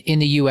in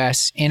the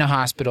U.S., in a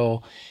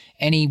hospital,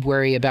 any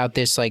worry about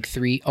this, like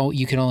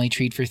you can only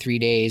treat for 3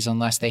 days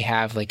unless they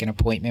have like an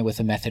appointment with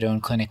a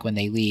methadone clinic when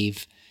they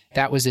leave.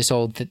 That was this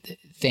old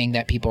thing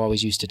that people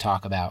always used to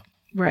talk about.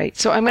 Right.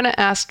 So I'm going to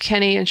ask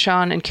Kenny and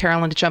Sean and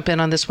Carolyn to jump in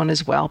on this one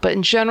as well. But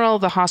in general,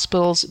 the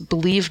hospitals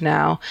believe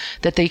now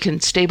that they can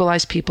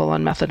stabilize people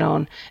on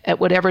methadone at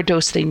whatever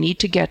dose they need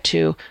to get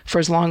to for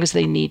as long as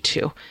they need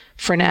to.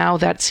 For now,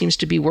 that seems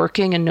to be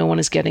working and no one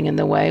is getting in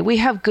the way. We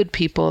have good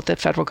people at the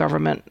federal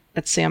government,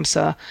 at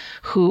SAMHSA,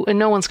 and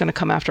no one's going to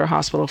come after a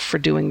hospital for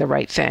doing the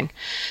right thing.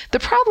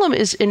 The problem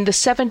is in the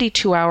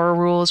 72-hour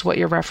rule is what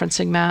you're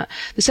referencing, Matt.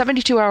 The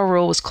 72-hour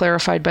rule was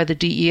clarified by the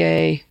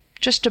DEA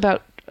just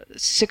about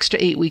 6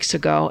 to 8 weeks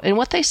ago. And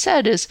what they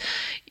said is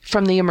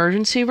from the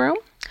emergency room,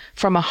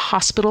 from a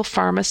hospital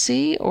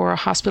pharmacy or a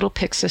hospital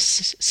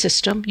PICS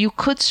system, you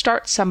could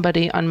start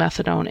somebody on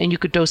methadone and you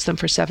could dose them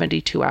for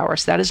 72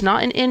 hours. That is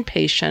not an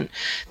inpatient.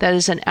 That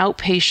is an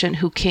outpatient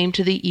who came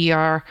to the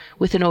ER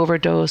with an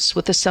overdose,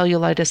 with a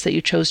cellulitis that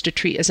you chose to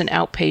treat as an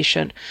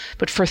outpatient.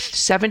 But for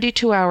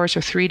 72 hours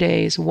or 3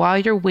 days, while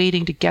you're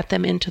waiting to get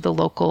them into the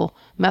local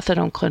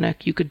methadone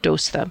clinic, you could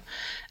dose them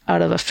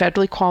out of a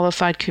federally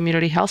qualified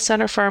community health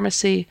center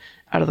pharmacy,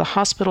 out of the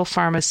hospital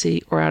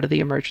pharmacy, or out of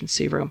the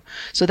emergency room.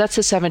 So that's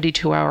the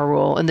 72-hour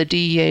rule. And the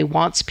DEA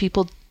wants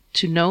people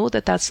to know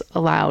that that's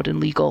allowed and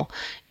legal.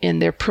 And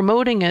they're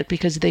promoting it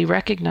because they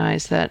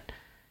recognize that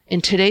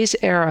in today's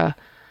era,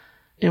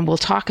 and we'll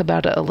talk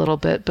about it a little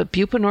bit, but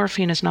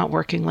buprenorphine is not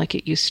working like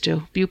it used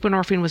to.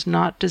 Buprenorphine was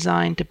not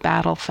designed to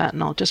battle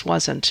fentanyl. It just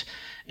wasn't.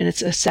 And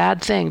it's a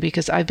sad thing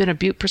because I've been a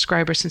Bupe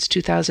prescriber since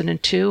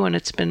 2002, and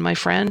it's been my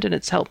friend, and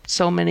it's helped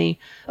so many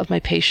of my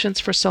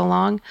patients for so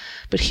long.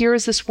 But here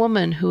is this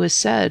woman who has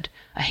said,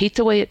 I hate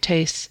the way it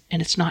tastes,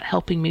 and it's not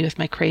helping me with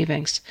my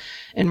cravings.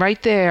 And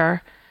right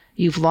there,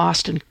 you've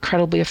lost an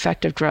incredibly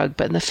effective drug,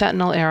 but in the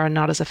fentanyl era,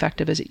 not as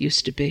effective as it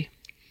used to be.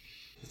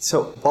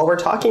 So while we're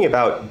talking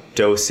about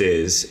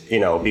doses,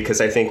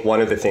 because I think one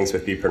of the things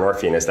with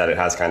buprenorphine is that it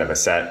has kind of a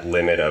set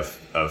limit of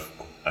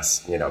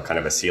kind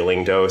of a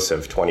ceiling dose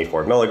of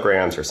 24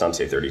 milligrams, or some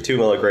say 32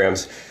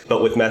 milligrams.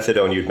 But with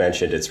methadone, you'd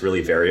mentioned it's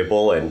really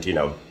variable, and,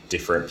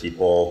 different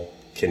people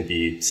can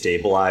be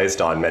stabilized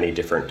on many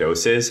different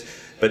doses.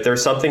 But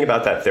there's something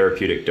about that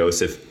therapeutic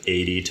dose of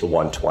 80 to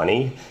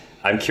 120.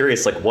 I'm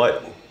curious,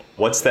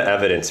 what's the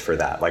evidence for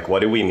that?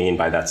 What do we mean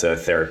by that's a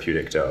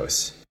therapeutic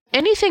dose?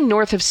 Anything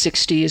north of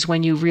 60 is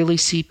when you really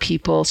see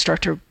people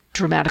start to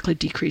dramatically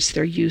decrease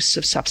their use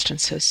of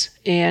substances.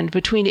 And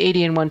between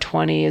 80 and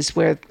 120 is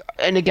where,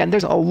 and again,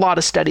 there's a lot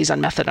of studies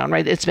on methadone,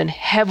 right? It's been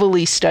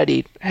heavily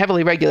studied,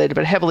 heavily regulated,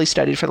 but heavily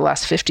studied for the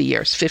last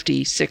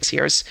 56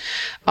 years.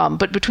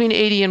 But between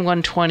 80 and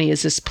 120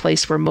 is this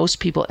place where most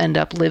people end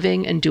up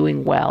living and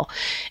doing well.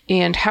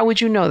 And how would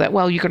you know that?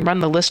 Well, you can run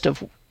the list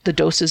of the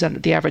doses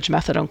at the average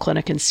methadone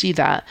clinic and see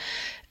that.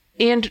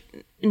 And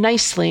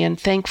nicely and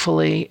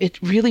thankfully, it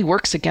really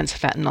works against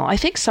fentanyl. I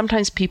think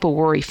sometimes people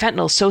worry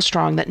fentanyl is so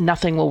strong that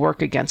nothing will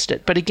work against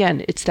it. But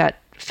again, it's that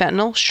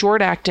fentanyl,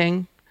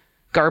 short-acting,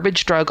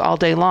 garbage drug all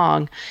day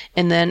long.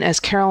 And then,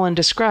 as Carolyn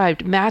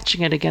described,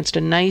 matching it against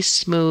a nice,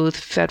 smooth,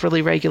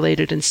 federally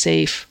regulated and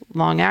safe,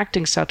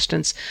 long-acting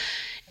substance.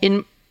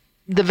 In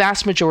the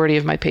vast majority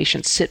of my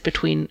patients sit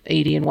between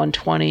 80 and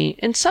 120.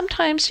 And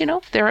sometimes,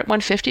 they're at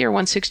 150 or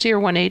 160 or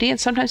 180, and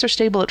sometimes they're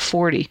stable at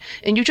 40.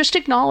 And you just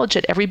acknowledge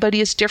that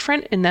everybody is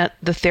different and that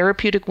the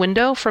therapeutic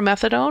window for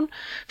methadone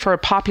for a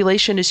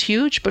population is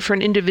huge, but for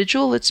an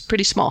individual, it's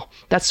pretty small.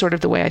 That's sort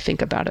of the way I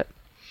think about it.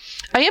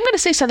 I am going to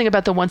say something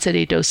about the once a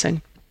day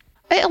dosing.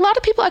 A lot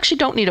of people actually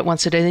don't need it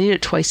once a day. They need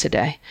it twice a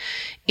day.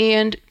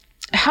 And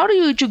how do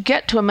you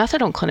get to a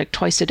methadone clinic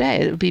twice a day?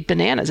 It would be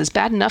bananas. It's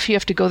bad enough you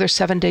have to go there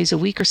 7 days a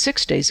week or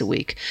 6 days a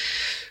week.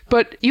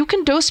 But you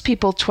can dose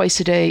people twice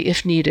a day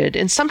if needed.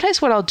 And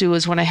sometimes what I'll do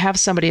is when I have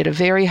somebody at a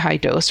very high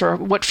dose, or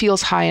what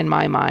feels high in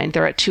my mind,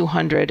 they're at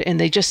 200, and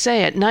they just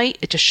say at night,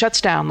 it just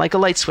shuts down like a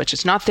light switch.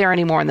 It's not there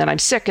anymore. And then I'm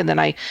sick, and then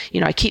I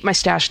keep my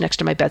stash next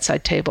to my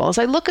bedside table. As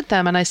I look at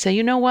them and I say,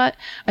 you know what?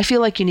 I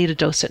feel like you need a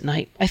dose at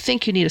night. I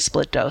think you need a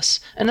split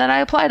dose. And then I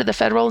apply to the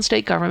federal and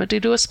state government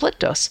to do a split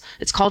dose.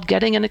 It's called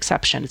getting an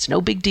exception. It's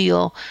no big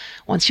deal.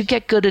 Once you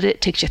get good at it,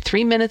 it takes you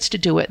 3 minutes to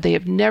do it. They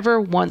have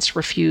never once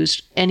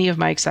refused any of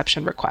my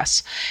exception requests.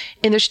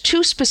 And there's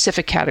two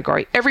specific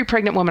categories. Every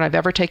pregnant woman I've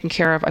ever taken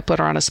care of, I put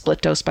her on a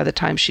split dose by the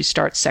time she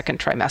starts second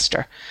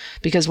trimester.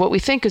 Because what we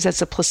think is as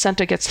the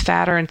placenta gets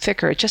fatter and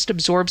thicker, it just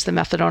absorbs the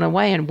methadone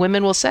away. And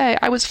women will say,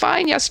 I was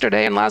fine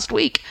yesterday and last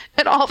week,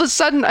 and all of a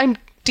sudden I'm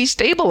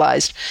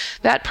destabilized.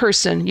 That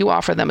person, you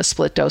offer them a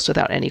split dose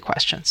without any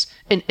questions.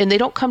 And they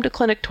don't come to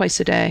clinic twice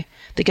a day.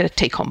 They get a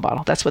take-home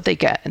bottle. That's what they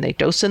get. And they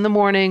dose in the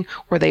morning,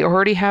 or they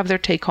already have their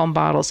take-home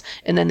bottles,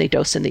 and then they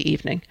dose in the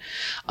evening.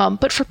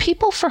 But for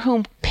people for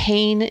whom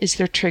pain is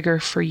their trigger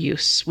for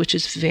use, which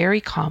is very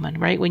common,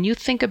 right? When you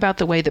think about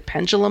the way the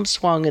pendulum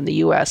swung in the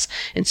U.S.,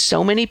 and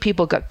so many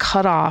people got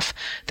cut off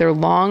their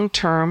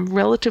long-term,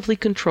 relatively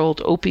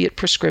controlled opiate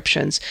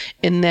prescriptions,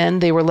 and then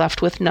they were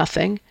left with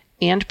nothing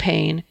and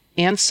pain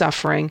and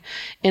suffering,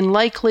 and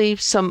likely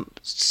some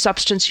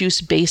substance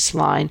use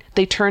baseline,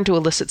 they turn to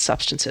illicit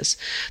substances.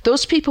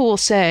 Those people will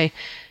say,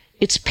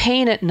 it's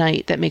pain at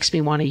night that makes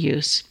me want to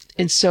use.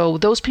 And so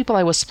those people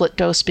I will split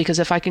dose, because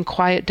if I can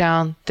quiet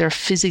down their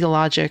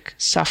physiologic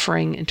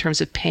suffering in terms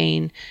of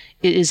pain,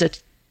 it is a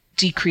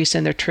decrease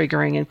in their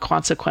triggering and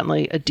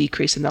consequently a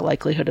decrease in the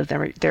likelihood of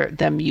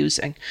them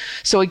using.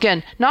 So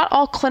again, not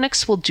all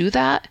clinics will do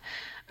that.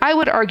 I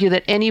would argue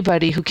that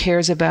anybody who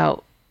cares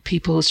about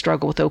people who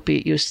struggle with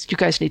opiate use, you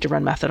guys need to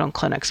run methadone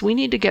clinics. We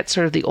need to get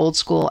sort of the old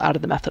school out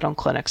of the methadone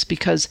clinics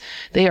because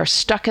they are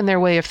stuck in their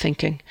way of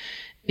thinking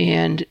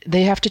and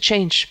they have to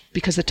change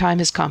because the time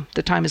has come.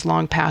 The time is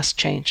long past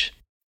change.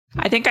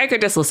 I think I could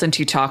just listen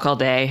to you talk all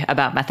day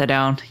about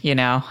methadone,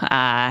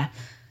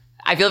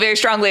 I feel very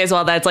strongly as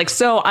well that it's like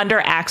so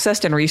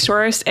under-accessed and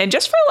resourced. And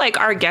just for like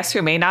our guests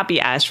who may not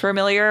be as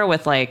familiar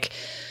with like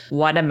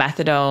what a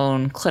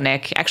methadone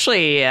clinic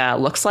actually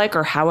looks like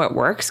or how it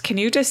works, can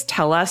you just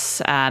tell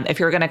us if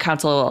you're going to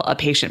counsel a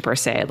patient per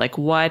se, like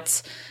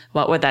what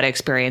would that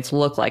experience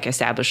look like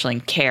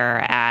establishing care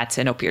at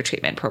an opioid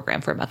treatment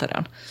program for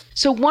methadone?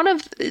 So one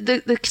of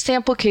the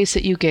sample case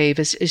that you gave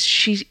is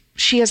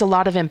she has a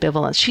lot of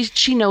ambivalence.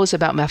 She knows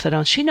about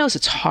methadone. She knows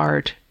it's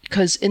hard.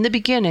 Because in the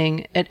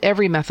beginning, at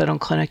every methadone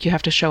clinic, you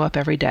have to show up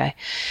every day.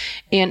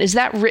 And is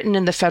that written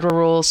in the federal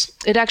rules?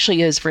 It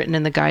actually is written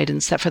in the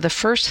guidance that for the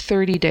first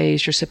 30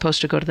 days, you're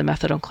supposed to go to the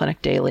methadone clinic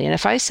daily. And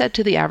if I said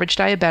to the average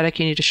diabetic,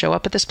 you need to show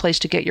up at this place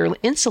to get your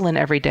insulin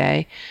every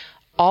day,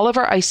 all of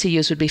our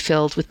ICUs would be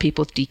filled with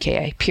people with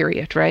DKA,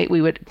 period, right? We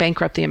would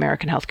bankrupt the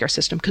American healthcare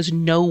system because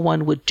no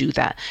one would do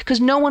that, because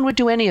no one would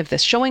do any of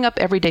this. Showing up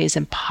every day is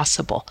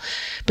impossible.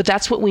 But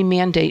that's what we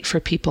mandate for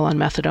people on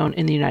methadone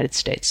in the United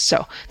States.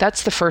 So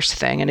that's the first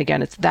thing. And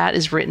again, that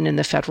is written in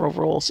the federal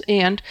rules.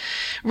 And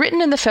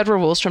written in the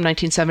federal rules from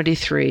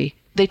 1973,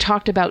 they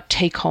talked about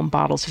take-home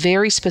bottles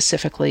very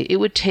specifically. It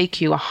would take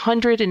you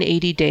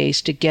 180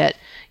 days to get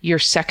your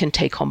second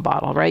take-home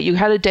bottle, right? You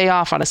had a day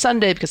off on a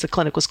Sunday because the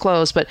clinic was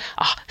closed, but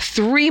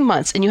 3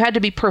 months, and you had to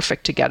be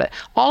perfect to get it.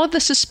 All of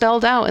this is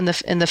spelled out in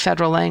the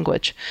federal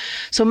language.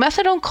 So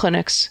methadone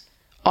clinics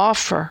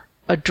offer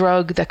a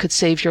drug that could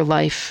save your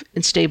life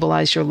and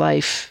stabilize your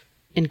life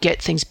and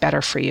get things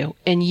better for you.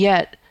 And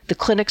yet, the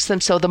clinics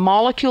themselves, the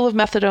molecule of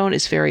methadone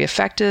is very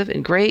effective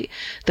and great.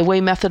 The way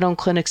methadone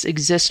clinics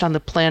exist on the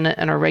planet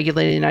and are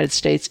regulated in the United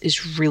States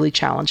is really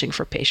challenging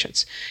for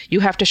patients. You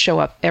have to show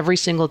up every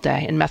single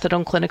day. And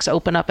methadone clinics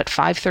open up at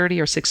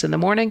 5:30 or 6 in the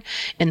morning,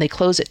 and they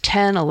close at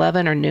 10,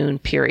 11, or noon,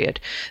 period.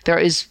 There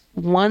is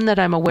one that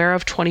I'm aware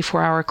of,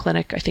 24-hour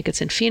clinic. I think it's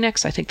in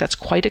Phoenix. I think that's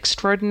quite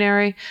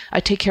extraordinary.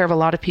 I take care of a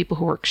lot of people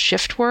who work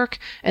shift work,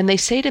 and they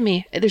say to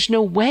me, there's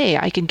no way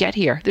I can get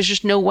here. There's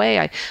just no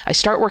way. I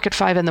start work at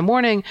 5 in the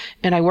morning,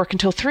 and I work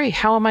until 3.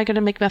 How am I going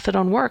to make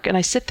methadone work? And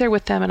I sit there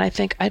with them, and I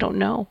think, I don't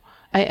know.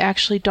 I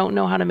actually don't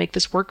know how to make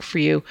this work for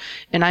you,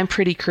 and I'm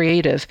pretty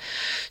creative.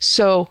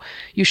 So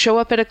you show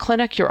up at a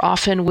clinic, you're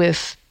often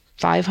with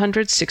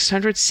 500,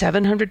 600,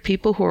 700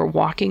 people who are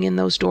walking in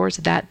those doors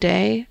that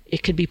day.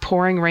 It could be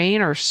pouring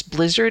rain or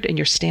blizzard, and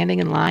you're standing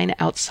in line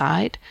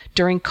outside.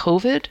 During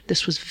COVID,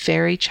 this was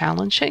very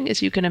challenging,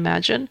 as you can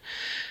imagine.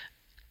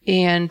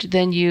 And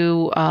then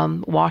you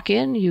walk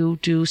in, you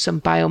do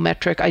some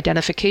biometric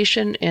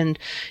identification, and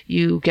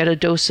you get a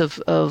dose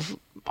of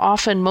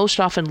most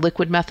often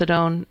liquid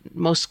methadone.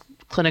 Most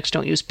clinics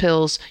don't use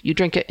pills. You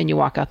drink it and you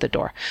walk out the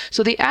door.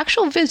 So the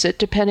actual visit,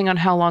 depending on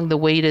how long the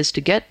wait is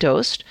to get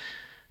dosed,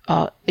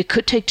 it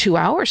could take 2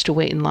 hours to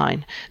wait in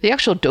line. The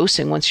actual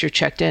dosing, once you're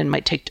checked in,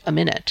 might take a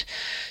minute.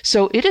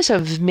 So it is a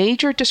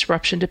major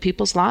disruption to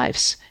people's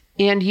lives,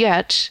 and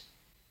yet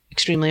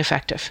extremely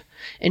effective.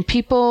 And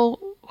people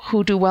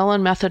who do well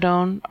on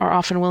methadone are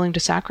often willing to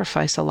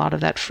sacrifice a lot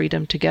of that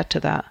freedom to get to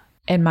that.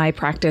 In my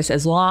practice,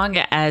 as long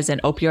as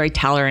an opioid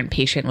tolerant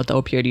patient with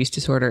opioid use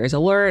disorder is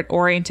alert,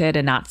 oriented,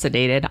 and not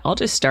sedated, I'll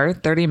just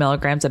start 30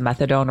 milligrams of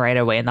methadone right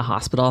away in the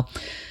hospital.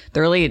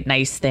 The really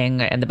nice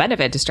thing and the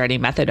benefit to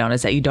starting methadone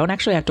is that you don't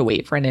actually have to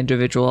wait for an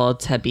individual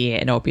to be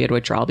in opioid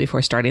withdrawal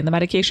before starting the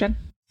medication.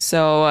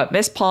 So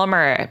Miss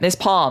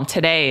Palm,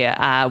 today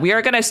we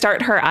are going to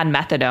start her on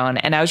methadone.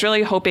 And I was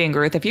really hoping,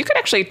 Ruth, if you could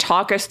actually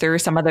talk us through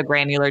some of the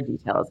granular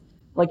details.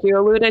 Like you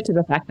alluded to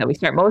the fact that we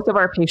start most of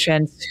our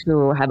patients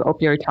who have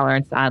opioid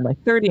tolerance on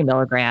like 30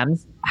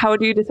 milligrams. How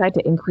do you decide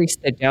to increase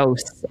the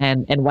dose?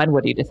 And when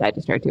would you decide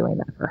to start doing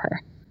that for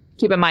her?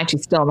 Keep in mind,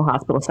 she's still in the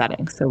hospital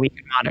setting, so we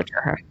can monitor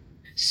her.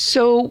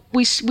 So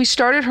we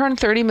started her on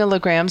 30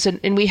 milligrams,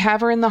 and we have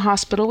her in the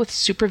hospital with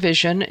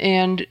supervision.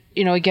 And,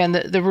 again,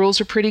 the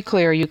rules are pretty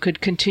clear. You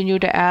could continue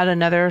to add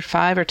another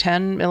 5 or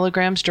 10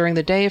 milligrams during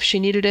the day if she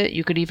needed it.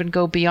 You could even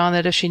go beyond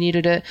that if she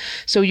needed it.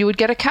 So you would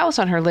get a callus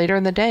on her later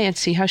in the day and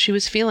see how she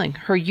was feeling.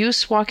 Her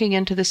use walking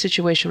into the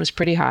situation was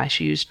pretty high.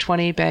 She used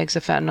 20 bags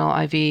of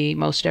fentanyl IV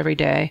most every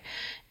day.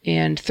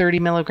 And 30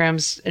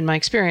 milligrams, in my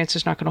experience,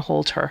 is not going to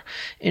hold her.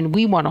 And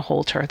we want to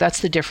hold her.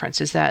 That's the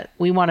difference, is that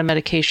we want a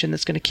medication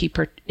that's going to keep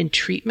her in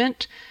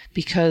treatment,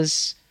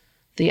 because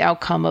the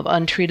outcome of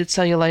untreated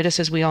cellulitis,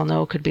 as we all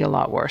know, could be a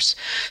lot worse.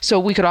 So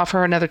we could offer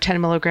her another 10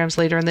 milligrams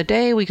later in the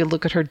day. We could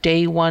look at her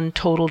day 1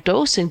 total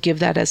dose and give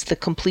that as the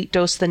complete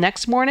dose the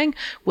next morning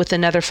with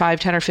another 5,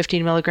 10, or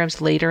 15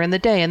 milligrams later in the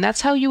day. And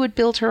that's how you would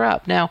build her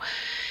up. Now,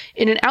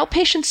 in an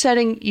outpatient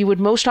setting, you would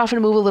most often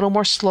move a little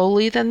more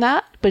slowly than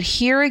that. But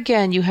here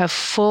again, you have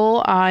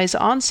full eyes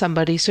on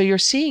somebody. So you're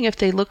seeing if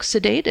they look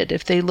sedated,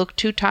 if they look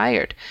too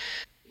tired.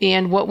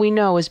 And what we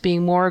know is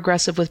being more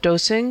aggressive with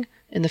dosing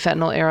in the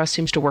fentanyl era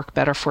seems to work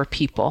better for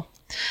people.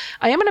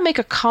 I am going to make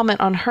a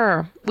comment on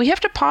her. We have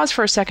to pause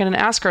for a second and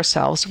ask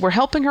ourselves, we're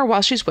helping her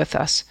while she's with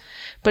us.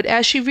 But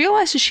as she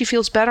realizes she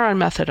feels better on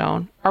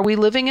methadone, are we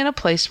living in a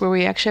place where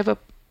we actually have a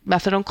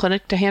methadone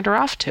clinic to hand her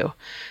off to?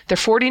 There are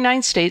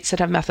 49 states that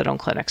have methadone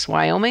clinics.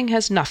 Wyoming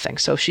has nothing.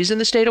 So if she's in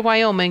the state of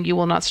Wyoming, you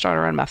will not start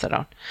her on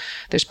methadone.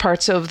 There's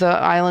parts of the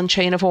island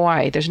chain of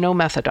Hawaii. There's no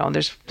methadone.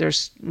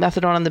 There's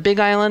methadone on the Big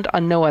Island,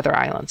 on no other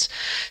islands.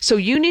 So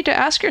you need to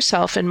ask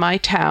yourself, in my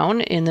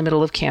town in the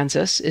middle of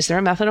Kansas, is there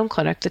a methadone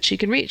clinic that she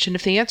can reach? And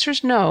if the answer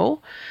is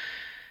no,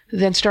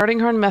 then starting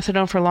her on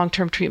methadone for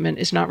long-term treatment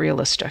is not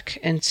realistic.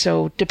 And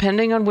so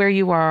depending on where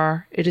you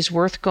are, it is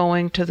worth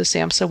going to the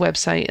SAMHSA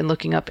website and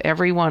looking up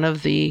every one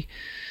of the,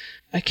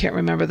 I can't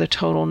remember the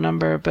total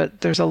number,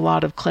 but there's a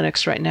lot of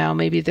clinics right now.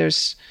 Maybe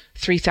there's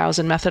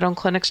 3,000 methadone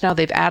clinics now.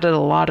 They've added a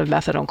lot of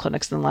methadone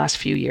clinics in the last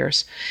few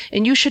years.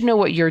 And you should know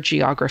what your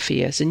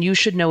geography is, and you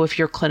should know if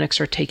your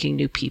clinics are taking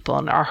new people.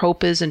 And our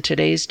hope is in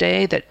today's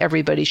day that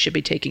everybody should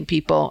be taking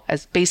people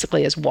as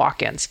basically as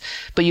walk-ins.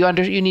 But you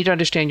need to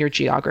understand your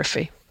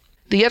geography.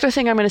 The other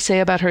thing I'm going to say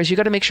about her is you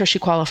got to make sure she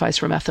qualifies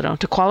for methadone.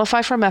 To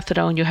qualify for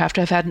methadone, you have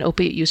to have had an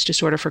opiate use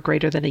disorder for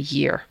greater than a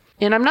year.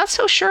 And I'm not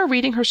so sure,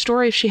 reading her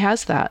story, if she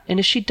has that. And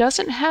if she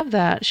doesn't have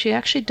that, she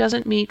actually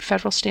doesn't meet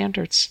federal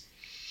standards.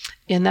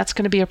 And that's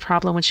going to be a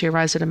problem when she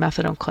arrives at a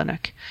methadone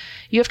clinic.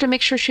 You have to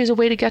make sure she has a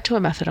way to get to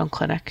a methadone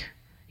clinic.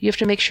 You have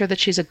to make sure that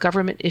she's a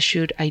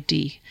government-issued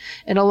ID.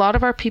 And a lot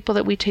of our people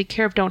that we take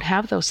care of don't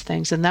have those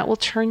things, and that will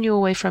turn you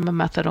away from a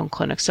methadone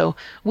clinic. So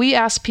we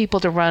ask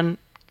people to run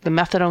the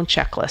methadone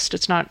checklist.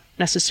 It's not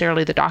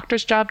necessarily the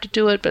doctor's job to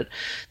do it, but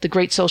the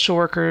great social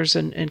workers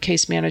and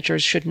case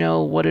managers should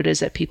know what it is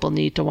that people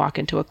need to walk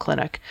into a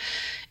clinic.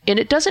 And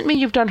it doesn't mean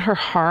you've done her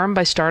harm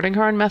by starting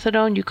her on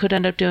methadone. You could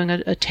end up doing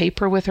a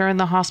taper with her in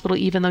the hospital,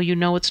 even though you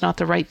know it's not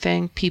the right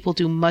thing. People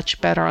do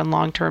much better on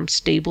long-term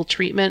stable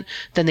treatment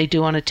than they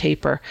do on a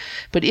taper.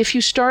 But if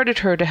you started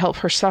her to help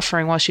her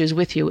suffering while she was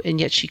with you, and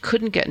yet she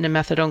couldn't get in a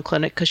methadone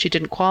clinic because she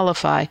didn't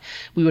qualify,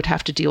 we would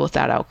have to deal with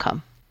that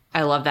outcome.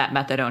 I love that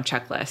methadone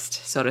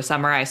checklist. So to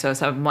summarize, so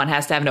someone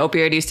has to have an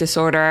opioid use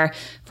disorder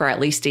for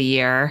at least a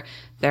year.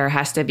 There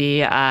has to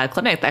be a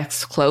clinic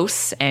that's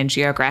close and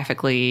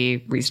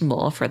geographically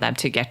reasonable for them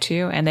to get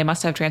to. And they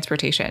must have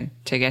transportation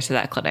to get to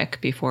that clinic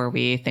before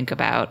we think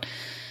about,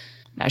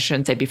 I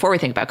shouldn't say before we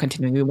think about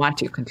continuing, we want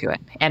to continue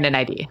it, and an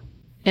ID.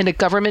 And a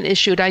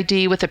government-issued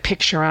ID with a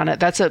picture on it.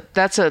 That's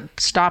a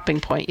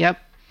stopping point, yep.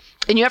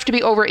 And you have to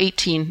be over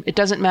 18. It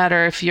doesn't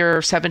matter if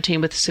you're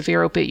 17 with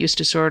severe opiate use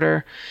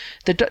disorder.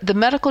 The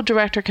medical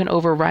director can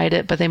override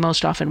it, but they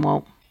most often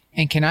won't.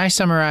 And can I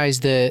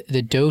summarize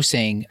the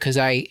dosing? Because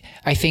I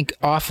think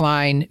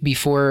offline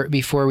before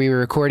we were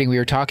recording, we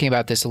were talking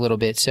about this a little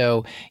bit.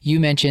 So you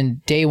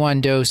mentioned day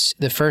one dose,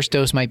 the first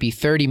dose might be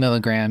 30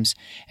 milligrams,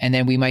 and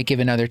then we might give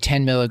another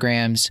 10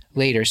 milligrams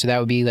later. So that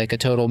would be like a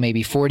total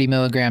maybe 40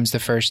 milligrams the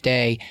first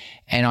day.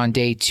 And on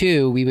day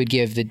two, we would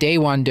give the day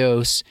one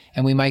dose,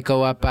 and we might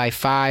go up by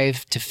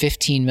 5 to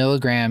 15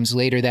 milligrams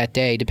later that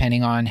day,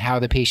 depending on how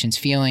the patient's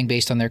feeling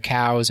based on their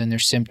cows and their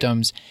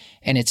symptoms.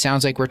 And it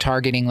sounds like we're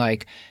targeting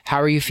like,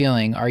 how are you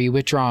feeling? Are you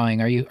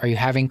withdrawing? Are you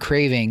having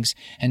cravings?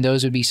 And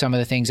those would be some of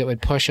the things that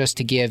would push us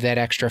to give that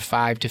extra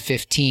 5 to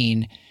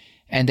 15.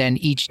 And then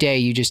each day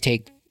you just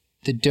take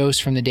the dose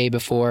from the day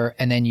before,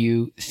 and then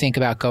you think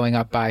about going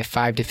up by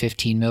 5 to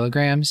 15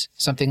 milligrams,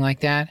 something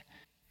like that.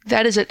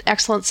 That is an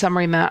excellent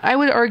summary, Matt. I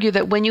would argue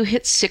that when you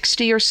hit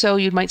 60 or so,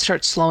 you might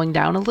start slowing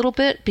down a little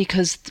bit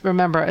because,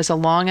 remember, as a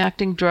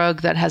long-acting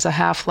drug that has a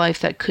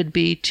half-life that could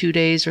be 2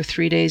 days or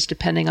 3 days,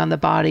 depending on the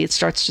body, it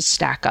starts to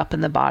stack up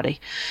in the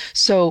body.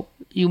 So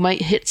you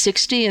might hit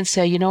 60 and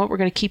say, you know what, we're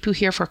going to keep you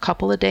here for a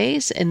couple of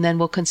days, and then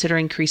we'll consider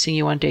increasing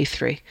you on day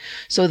 3.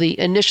 So the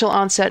initial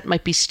onset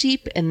might be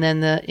steep, and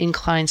then the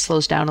incline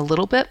slows down a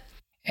little bit.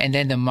 And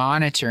then the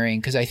monitoring,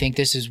 because I think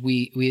this is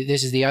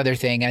this is the other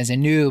thing. As a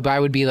noob,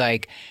 I would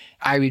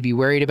be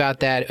worried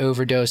about that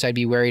overdose. I'd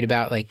be worried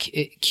about like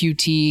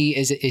QT.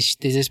 Is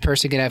this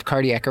person going to have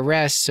cardiac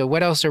arrest? So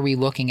what else are we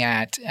looking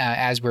at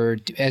as we're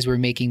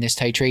making this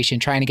titration,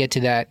 trying to get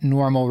to that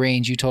normal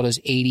range? You told us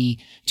 80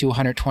 to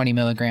 120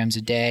 milligrams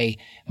a day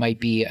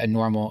might be a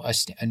normal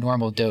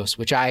dose,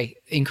 which I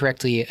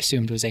incorrectly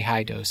assumed was a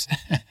high dose.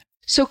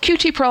 So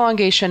QT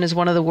prolongation is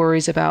one of the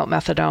worries about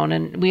methadone,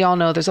 and we all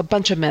know there's a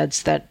bunch of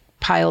meds that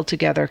piled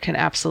together can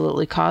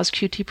absolutely cause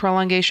QT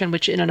prolongation,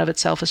 which in and of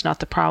itself is not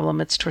the problem.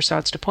 It's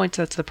torsades de pointes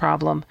that's the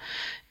problem.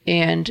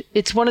 And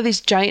it's one of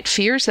these giant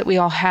fears that we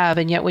all have,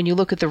 and yet when you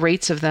look at the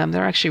rates of them,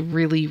 they're actually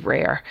really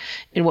rare.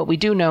 And what we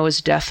do know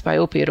is death by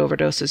opiate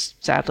overdose is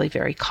sadly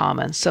very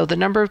common. So the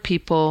number of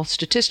people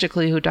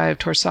statistically who die of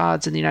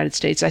torsades in the United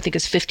States, I think,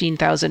 is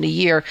 15,000 a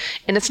year.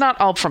 And it's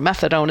not all from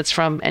methadone, it's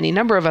from any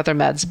number of other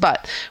meds.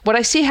 But what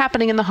I see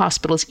happening in the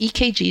hospital is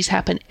EKGs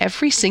happen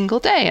every single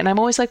day. And I'm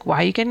always like,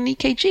 why are you getting an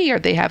EKG? Or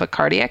they have a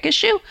cardiac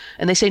issue?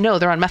 And they say, no,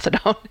 they're on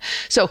methadone.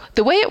 So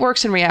the way it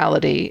works in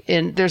reality,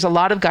 and there's a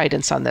lot of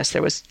guidance on this.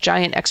 There was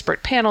giant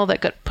expert panel that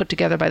got put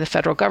together by the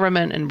federal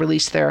government and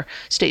released their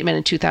statement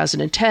in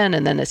 2010,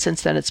 and then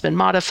since then it's been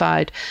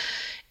modified.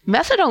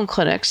 Methadone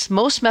clinics,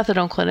 most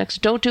methadone clinics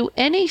don't do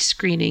any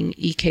screening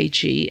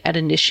EKG at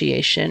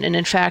initiation. And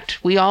in fact,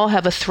 we all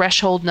have a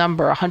threshold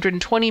number,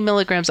 120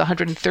 milligrams,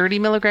 130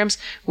 milligrams,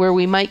 where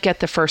we might get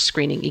the first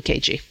screening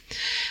EKG.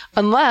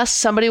 Unless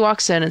somebody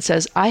walks in and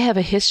says, I have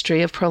a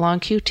history of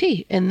prolonged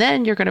QT. And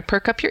then you're going to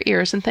perk up your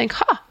ears and think,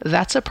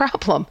 that's a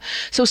problem.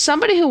 So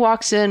somebody who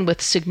walks in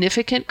with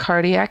significant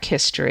cardiac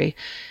history,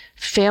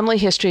 family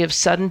history of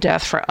sudden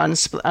death for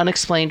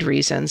unexplained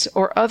reasons,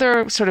 or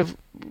other sort of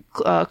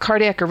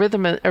cardiac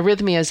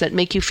arrhythmias that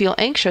make you feel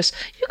anxious,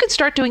 you can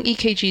start doing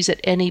EKGs at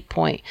any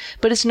point.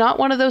 But it's not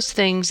one of those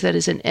things that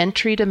is an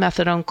entry to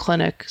methadone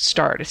clinic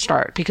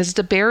start because it's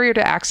a barrier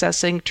to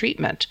accessing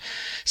treatment.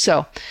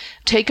 So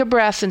take a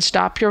breath and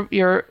stop your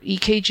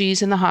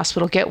EKGs in the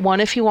hospital. Get one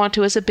if you want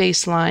to as a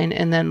baseline,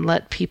 and then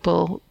let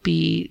people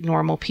be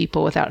normal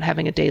people without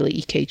having a daily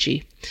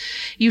EKG.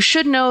 You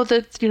should know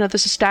that,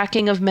 this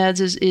stacking of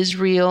meds is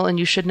real, and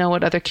you should know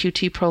what other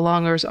QT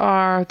prolongers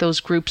are.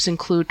 Those groups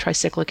include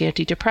tricyclic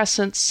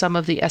antidepressants, some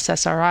of the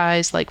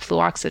SSRIs like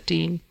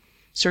fluoxetine,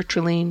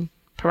 sertraline,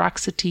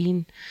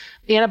 paroxetine.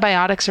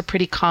 Antibiotics are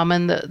pretty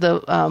common.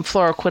 The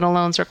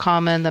fluoroquinolones are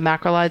common. The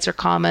macrolides are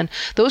common.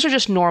 Those are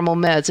just normal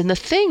meds. And the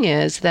thing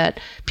is that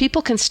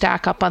people can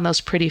stack up on those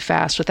pretty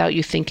fast without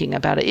you thinking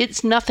about it.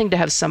 It's nothing to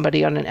have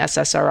somebody on an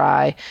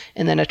SSRI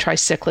and then a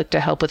tricyclic to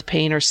help with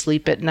pain or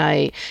sleep at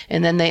night.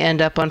 And then they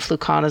end up on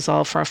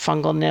fluconazole for a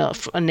fungal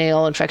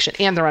nail infection,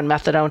 and they're on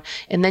methadone.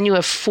 And then you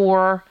have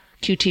 4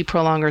 QT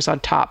prolongers on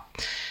top.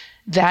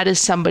 That is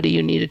somebody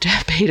you needed to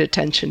have paid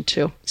attention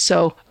to.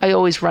 So I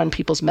always run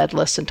people's med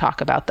lists and talk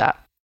about that.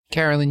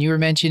 Carolyn, you were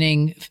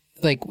mentioning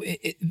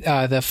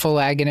the full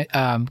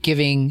agonist,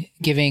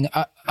 giving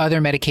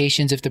other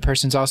medications if the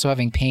person's also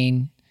having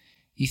pain.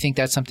 You think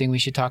that's something we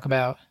should talk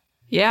about?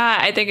 Yeah,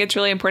 I think it's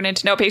really important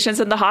to know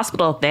patients in the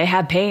hospital, they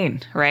have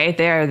pain, right?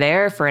 They're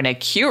there for an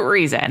acute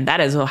reason.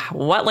 That is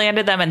what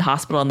landed them in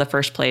hospital in the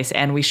first place.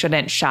 And we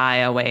shouldn't shy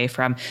away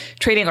from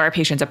treating our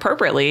patients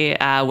appropriately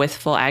with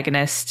full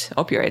agonist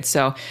opioids.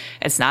 So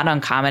it's not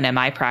uncommon in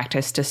my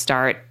practice to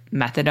start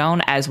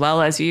methadone as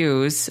well as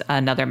use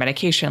another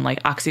medication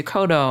like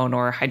oxycodone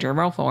or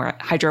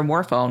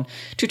hydromorphone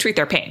to treat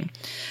their pain,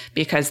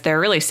 because they're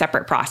really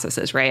separate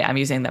processes, right? I'm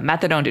using the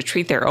methadone to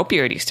treat their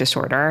opioid use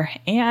disorder,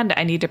 and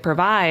I need to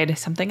provide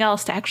something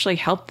else to actually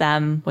help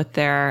them with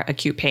their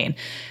acute pain.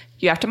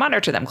 You have to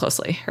monitor them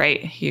closely,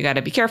 right? You got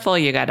to be careful.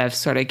 You got to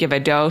sort of give a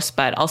dose,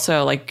 but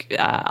also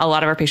a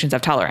lot of our patients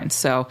have tolerance.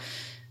 So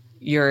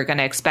you're going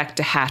to expect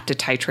to have to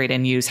titrate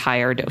and use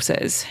higher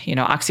doses.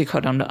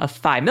 Oxycodone of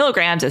 5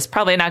 milligrams is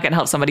probably not going to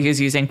help somebody who's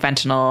using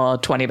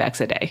fentanyl 20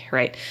 bags a day,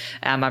 right?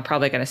 I'm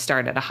probably going to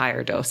start at a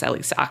higher dose, at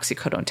least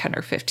oxycodone 10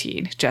 or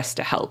 15, just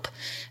to help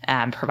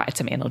provide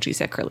some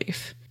analgesic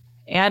relief.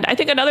 And I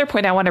think another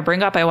point I want to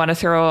bring up, I want to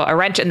throw a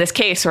wrench in this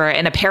case, or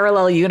in a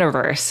parallel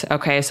universe.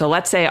 Okay, so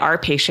let's say our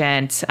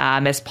patient,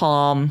 Ms.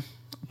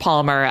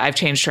 Palmer, I've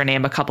changed her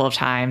name a couple of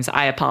times.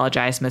 I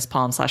apologize, Ms.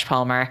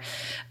 Palm/Palmer.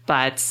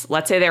 But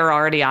let's say they're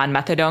already on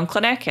methadone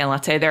clinic, and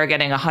let's say they're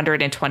getting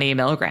 120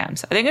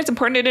 milligrams. I think it's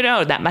important to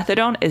know that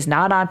methadone is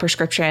not on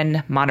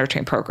prescription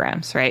monitoring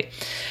programs, right?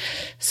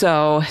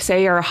 So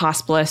say you're a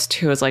hospitalist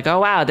who is like, oh,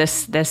 wow,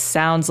 this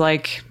sounds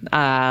like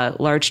a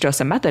large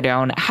dose of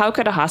methadone. How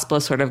could a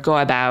hospitalist sort of go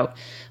about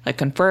like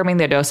confirming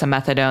the dose of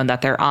methadone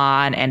that they're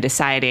on and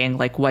deciding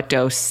like what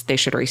dose they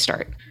should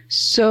restart?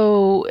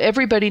 So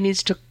everybody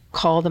needs to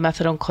call the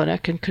methadone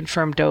clinic and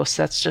confirm dose.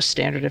 That's just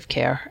standard of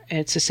care.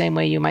 It's the same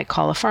way you might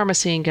call a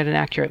pharmacy and get an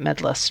accurate med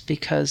list,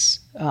 because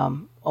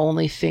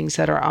only things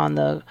that are on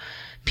the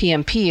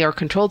PMP are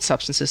controlled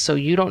substances. So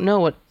you don't know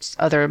what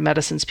other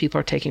medicines people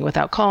are taking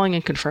without calling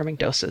and confirming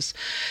doses.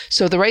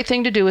 So the right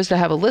thing to do is to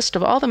have a list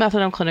of all the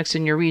methadone clinics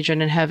in your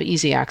region and have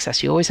easy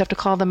access. You always have to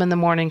call them in the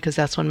morning because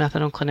that's when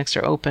methadone clinics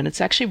are open.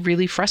 It's actually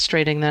really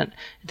frustrating that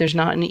there's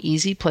not an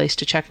easy place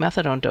to check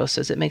methadone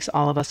doses. It makes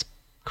all of us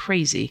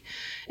crazy.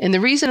 And the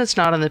reason it's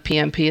not on the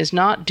PMP is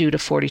not due to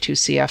 42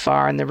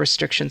 CFR and the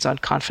restrictions on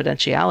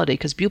confidentiality,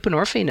 because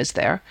buprenorphine is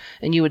there.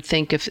 And you would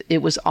think if it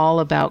was all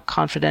about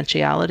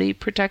confidentiality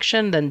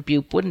protection, then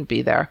bup wouldn't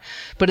be there.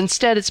 But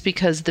instead, it's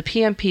because the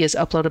PMP is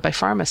uploaded by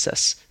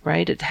pharmacists,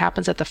 right? It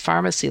happens at the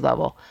pharmacy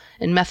level.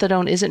 And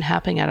methadone isn't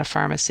happening at a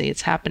pharmacy.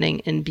 It's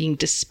happening and being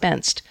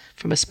dispensed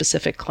from a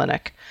specific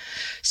clinic.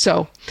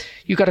 So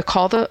you got to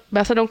call the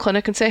methadone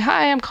clinic and say,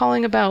 hi, I'm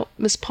calling about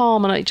Ms.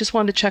 Palm, and I just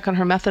wanted to check on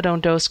her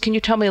methadone dose. Can you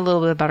tell me a little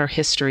bit about her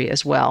history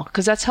as well?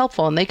 Because that's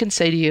helpful. And they can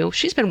say to you,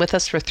 she's been with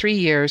us for 3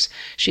 years.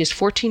 She has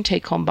 14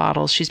 take-home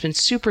bottles. She's been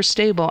super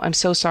stable. I'm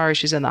so sorry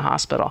she's in the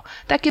hospital.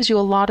 That gives you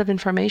a lot of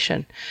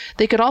information.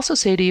 They could also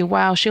say to you,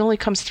 wow, she only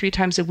comes 3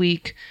 times a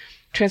week.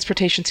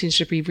 Transportation seems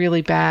to be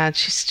really bad.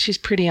 She's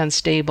pretty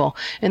unstable.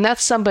 And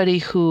that's somebody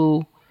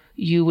who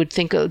you would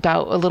think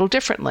about a little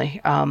differently.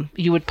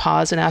 You would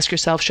pause and ask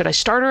yourself, should I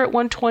start her at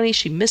 120?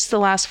 She missed the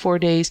last 4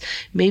 days.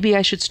 Maybe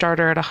I should start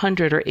her at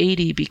 100 or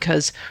 80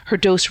 because her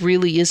dose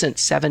really isn't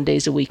 7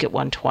 days a week at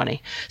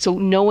 120. So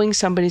knowing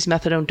somebody's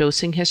methadone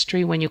dosing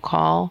history when you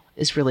call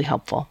is really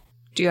helpful.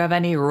 Do you have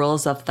any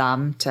rules of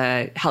thumb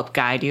to help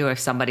guide you if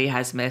somebody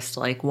has missed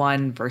like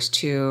 1 versus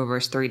 2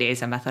 versus 3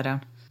 days of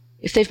methadone?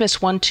 If they've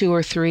missed 1, 2,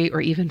 or 3,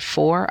 or even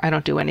 4, I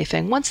don't do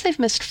anything. Once they've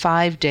missed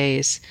 5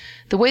 days,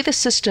 the way the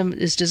system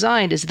is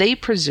designed is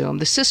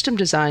the system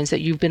designs that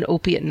you've been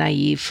opiate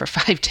naive for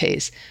 5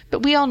 days.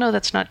 But we all know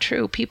that's not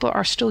true. People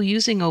are still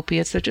using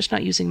opiates. They're just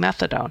not using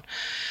methadone.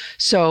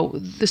 So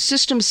the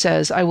system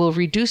says, I will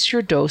reduce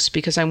your dose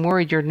because I'm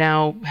worried you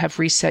now have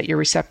reset your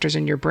receptors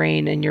in your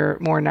brain and you're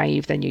more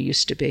naive than you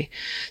used to be.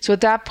 So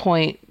at that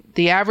point,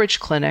 the average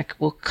clinic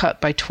will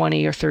cut by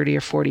 20 or 30 or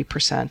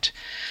 40%.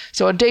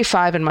 So on day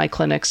 5 in my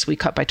clinics, we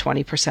cut by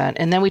 20%,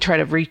 and then we try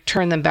to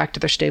return them back to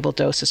their stable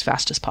dose as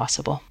fast as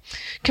possible.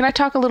 Can I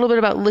talk a little bit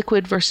about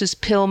liquid versus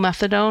pill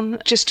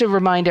methadone? Just to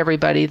remind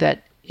everybody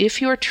that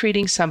if you're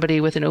treating somebody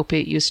with an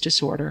opiate use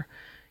disorder,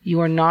 you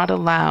are not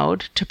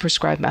allowed to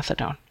prescribe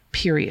methadone,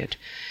 period.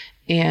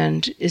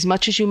 And as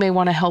much as you may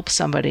want to help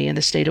somebody in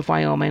the state of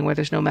Wyoming where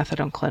there's no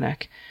methadone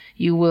clinic,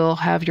 you will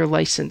have your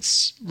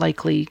license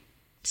likely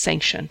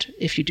sanctioned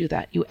if you do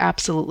that. You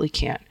absolutely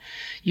can't.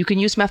 You can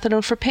use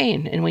methadone for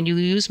pain. And when you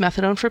use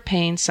methadone for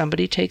pain,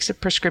 somebody takes a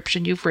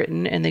prescription you've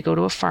written and they go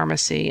to a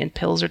pharmacy and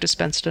pills are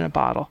dispensed in a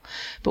bottle.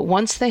 But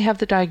once they have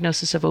the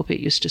diagnosis of opiate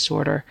use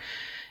disorder,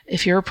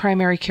 if you're a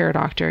primary care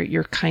doctor,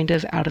 you're kind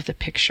of out of the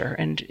picture.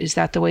 And is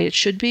that the way it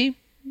should be?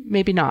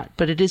 Maybe not,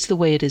 but it is the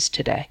way it is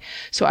today.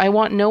 So I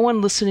want no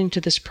one listening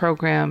to this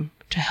program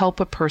to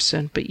help a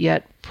person, but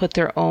yet put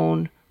their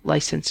own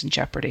license in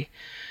jeopardy.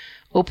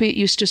 Opiate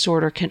use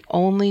disorder can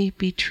only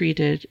be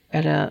treated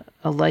at a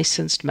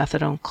licensed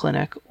methadone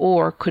clinic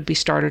or could be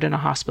started in a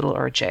hospital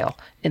or a jail,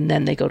 and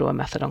then they go to a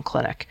methadone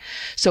clinic.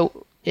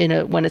 So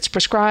when it's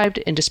prescribed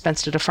and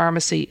dispensed at a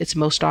pharmacy, it's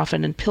most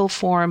often in pill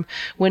form.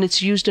 When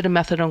it's used at a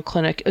methadone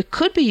clinic, it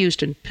could be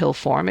used in pill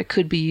form. It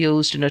could be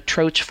used in a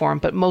troch form,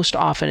 but most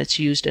often it's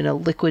used in a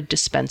liquid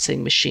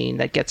dispensing machine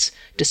that gets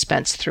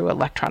dispensed through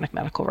electronic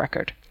medical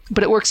record.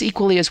 But it works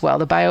equally as well.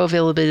 The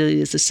bioavailability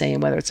is the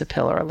same, whether it's a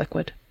pill or a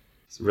liquid.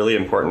 It's a really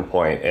important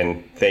point,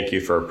 and thank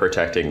you for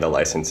protecting the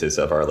licenses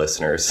of our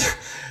listeners.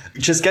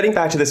 Just getting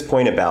back to this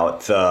point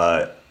about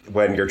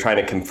when you're trying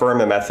to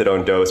confirm a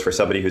methadone dose for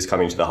somebody who's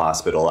coming to the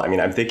hospital. I mean,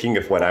 I'm thinking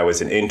of when I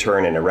was an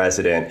intern and a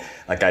resident,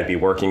 like I'd be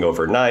working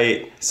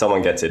overnight,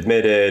 someone gets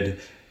admitted,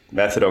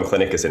 methadone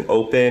clinic isn't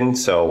open,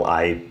 so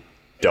I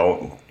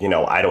don't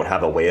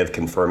have a way of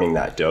confirming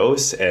that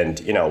dose. And,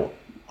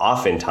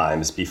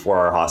 oftentimes before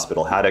our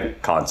hospital had a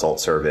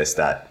consult service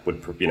that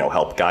would,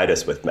 help guide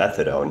us with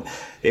methadone,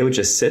 they would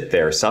just sit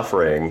there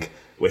suffering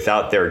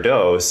without their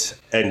dose.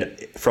 And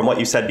from what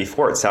you said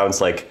before, it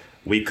sounds like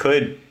we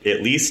could,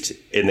 at least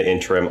in the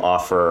interim,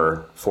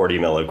 offer 40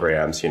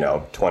 milligrams,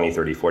 20,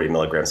 30, 40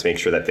 milligrams, make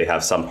sure that they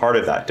have some part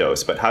of that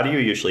dose. But how do you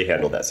usually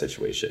handle that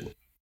situation?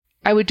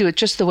 I would do it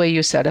just the way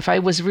you said. If I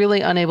was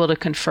really unable to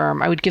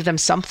confirm, I would give them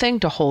something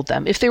to hold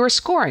them. If they were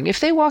scoring,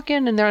 if they walk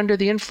in and they're under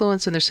the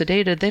influence and they're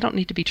sedated, they don't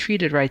need to be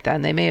treated right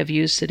then. They may have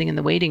used sitting in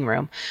the waiting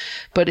room.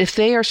 But if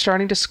they are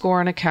starting to score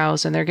on a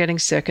cows and they're getting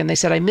sick and they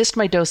said, I missed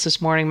my dose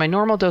this morning, my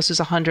normal dose is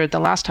 100, the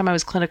last time I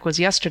was clinic was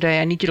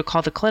yesterday, I need you to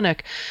call the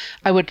clinic,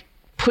 I would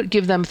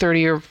give them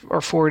 30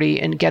 or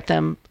 40 and get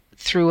them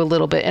through a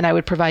little bit. And I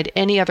would provide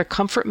any other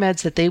comfort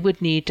meds that they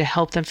would need to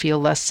help them feel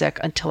less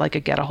sick until I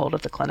could get a hold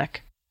of the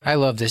clinic. I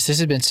love this. This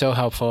has been so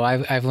helpful.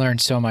 I've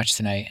learned so much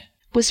tonight.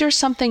 Was there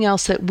something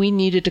else that we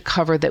needed to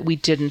cover that we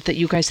didn't, that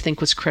you guys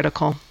think was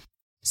critical?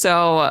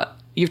 So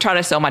you've taught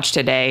us so much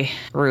today,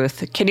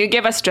 Ruth. Can you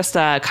give us just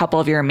a couple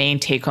of your main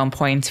take-home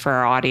points for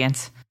our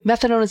audience?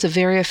 Methadone is a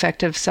very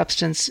effective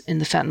substance in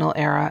the fentanyl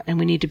era, and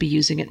we need to be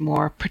using it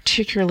more,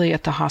 particularly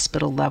at the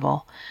hospital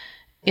level.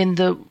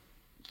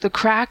 The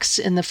cracks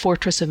in the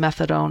fortress of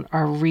methadone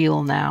are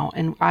real now,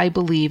 and I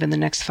believe in the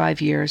next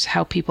 5 years,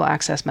 how people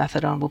access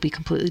methadone will be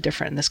completely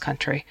different in this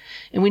country.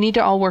 And we need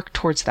to all work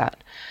towards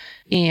that.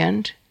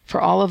 And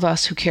for all of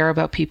us who care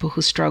about people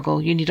who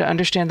struggle, you need to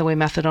understand the way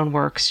methadone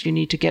works. You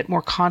need to get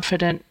more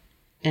confident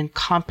and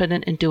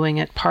competent in doing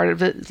it. Part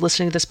of it,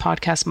 listening to this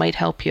podcast might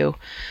help you.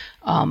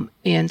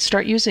 And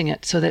start using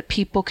it so that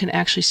people can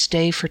actually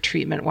stay for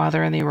treatment while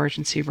they're in the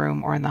emergency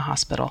room or in the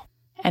hospital.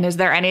 And is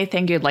there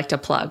anything you'd like to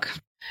plug?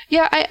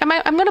 Yeah,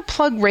 I'm going to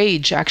plug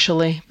RAGE,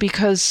 actually,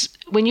 because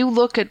when you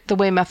look at the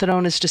way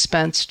methadone is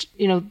dispensed,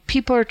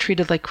 people are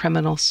treated like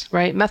criminals,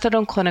 right?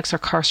 Methadone clinics are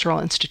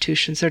carceral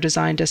institutions. They're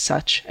designed as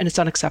such, and it's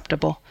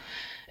unacceptable.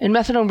 And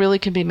methadone really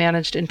can be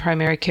managed in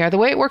primary care. The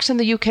way it works in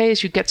the UK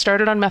is you get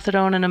started on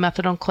methadone in a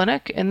methadone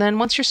clinic, and then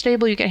once you're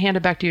stable, you get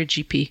handed back to your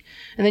GP.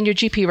 And then your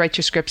GP writes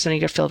your scripts and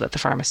you get filled at the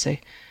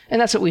pharmacy. And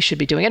that's what we should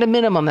be doing. At a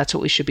minimum, that's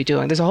what we should be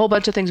doing. There's a whole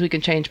bunch of things we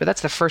can change, but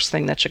that's the first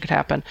thing that should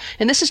happen.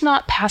 And this is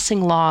not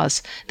passing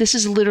laws. This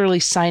is literally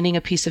signing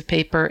a piece of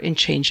paper and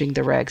changing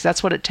the regs.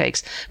 That's what it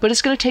takes. But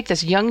it's going to take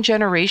this young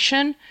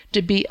generation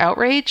to be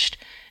outraged,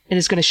 and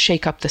it's going to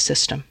shake up the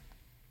system.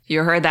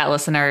 You heard that,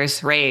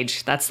 listeners.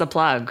 RAGE. That's the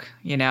plug.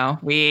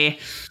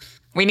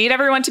 We need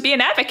everyone to be an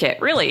advocate,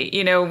 really.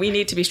 We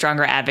need to be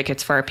stronger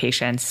advocates for our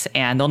patients.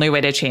 And the only way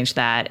to change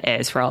that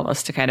is for all of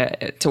us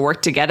to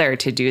work together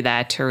to do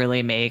that, to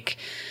really make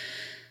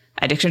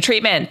addiction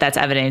treatment that's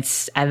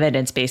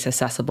evidence-based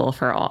accessible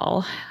for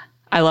all.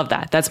 I love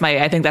that.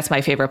 I think that's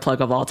my favorite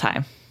plug of all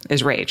time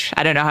is RAGE.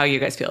 I don't know how you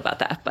guys feel about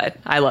that, but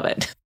I love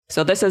it.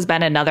 So this has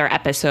been another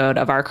episode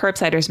of our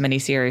Curbsiders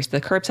miniseries,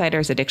 The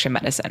Curbsiders Addiction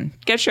Medicine.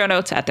 Get show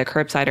notes at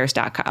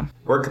thecurbsiders.com.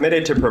 We're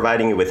committed to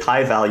providing you with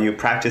high-value,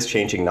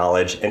 practice-changing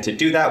knowledge, and to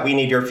do that, we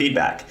need your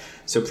feedback.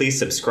 So please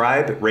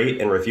subscribe,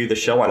 rate, and review the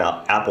show on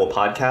Apple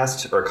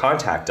Podcasts or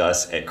contact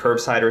us at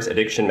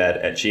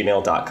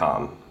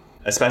curbsidersaddictionmed@gmail.com.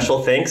 A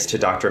special thanks to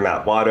Dr.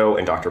 Matt Watto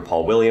and Dr.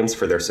 Paul Williams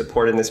for their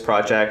support in this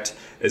project,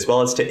 as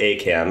well as to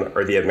ACAM,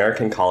 or the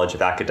American College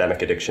of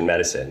Academic Addiction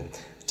Medicine.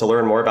 To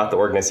learn more about the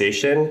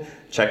organization,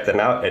 check them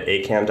out at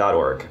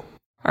acam.org.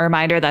 A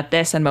reminder that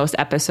this and most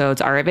episodes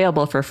are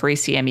available for free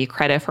CME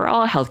credit for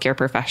all healthcare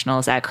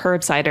professionals at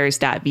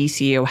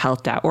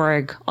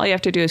curbsiders.vcuhealth.org. All you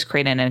have to do is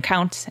create an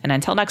account. And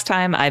until next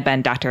time, I've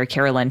been Dr.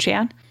 Carolyn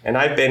Chan. And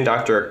I've been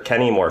Dr.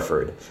 Kenny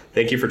Morford.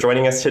 Thank you for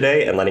joining us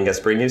today and letting us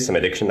bring you some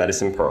addiction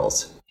medicine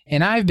pearls.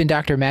 And I've been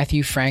Dr.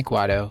 Matthew Frank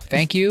Watto.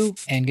 Thank you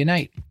and good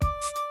night.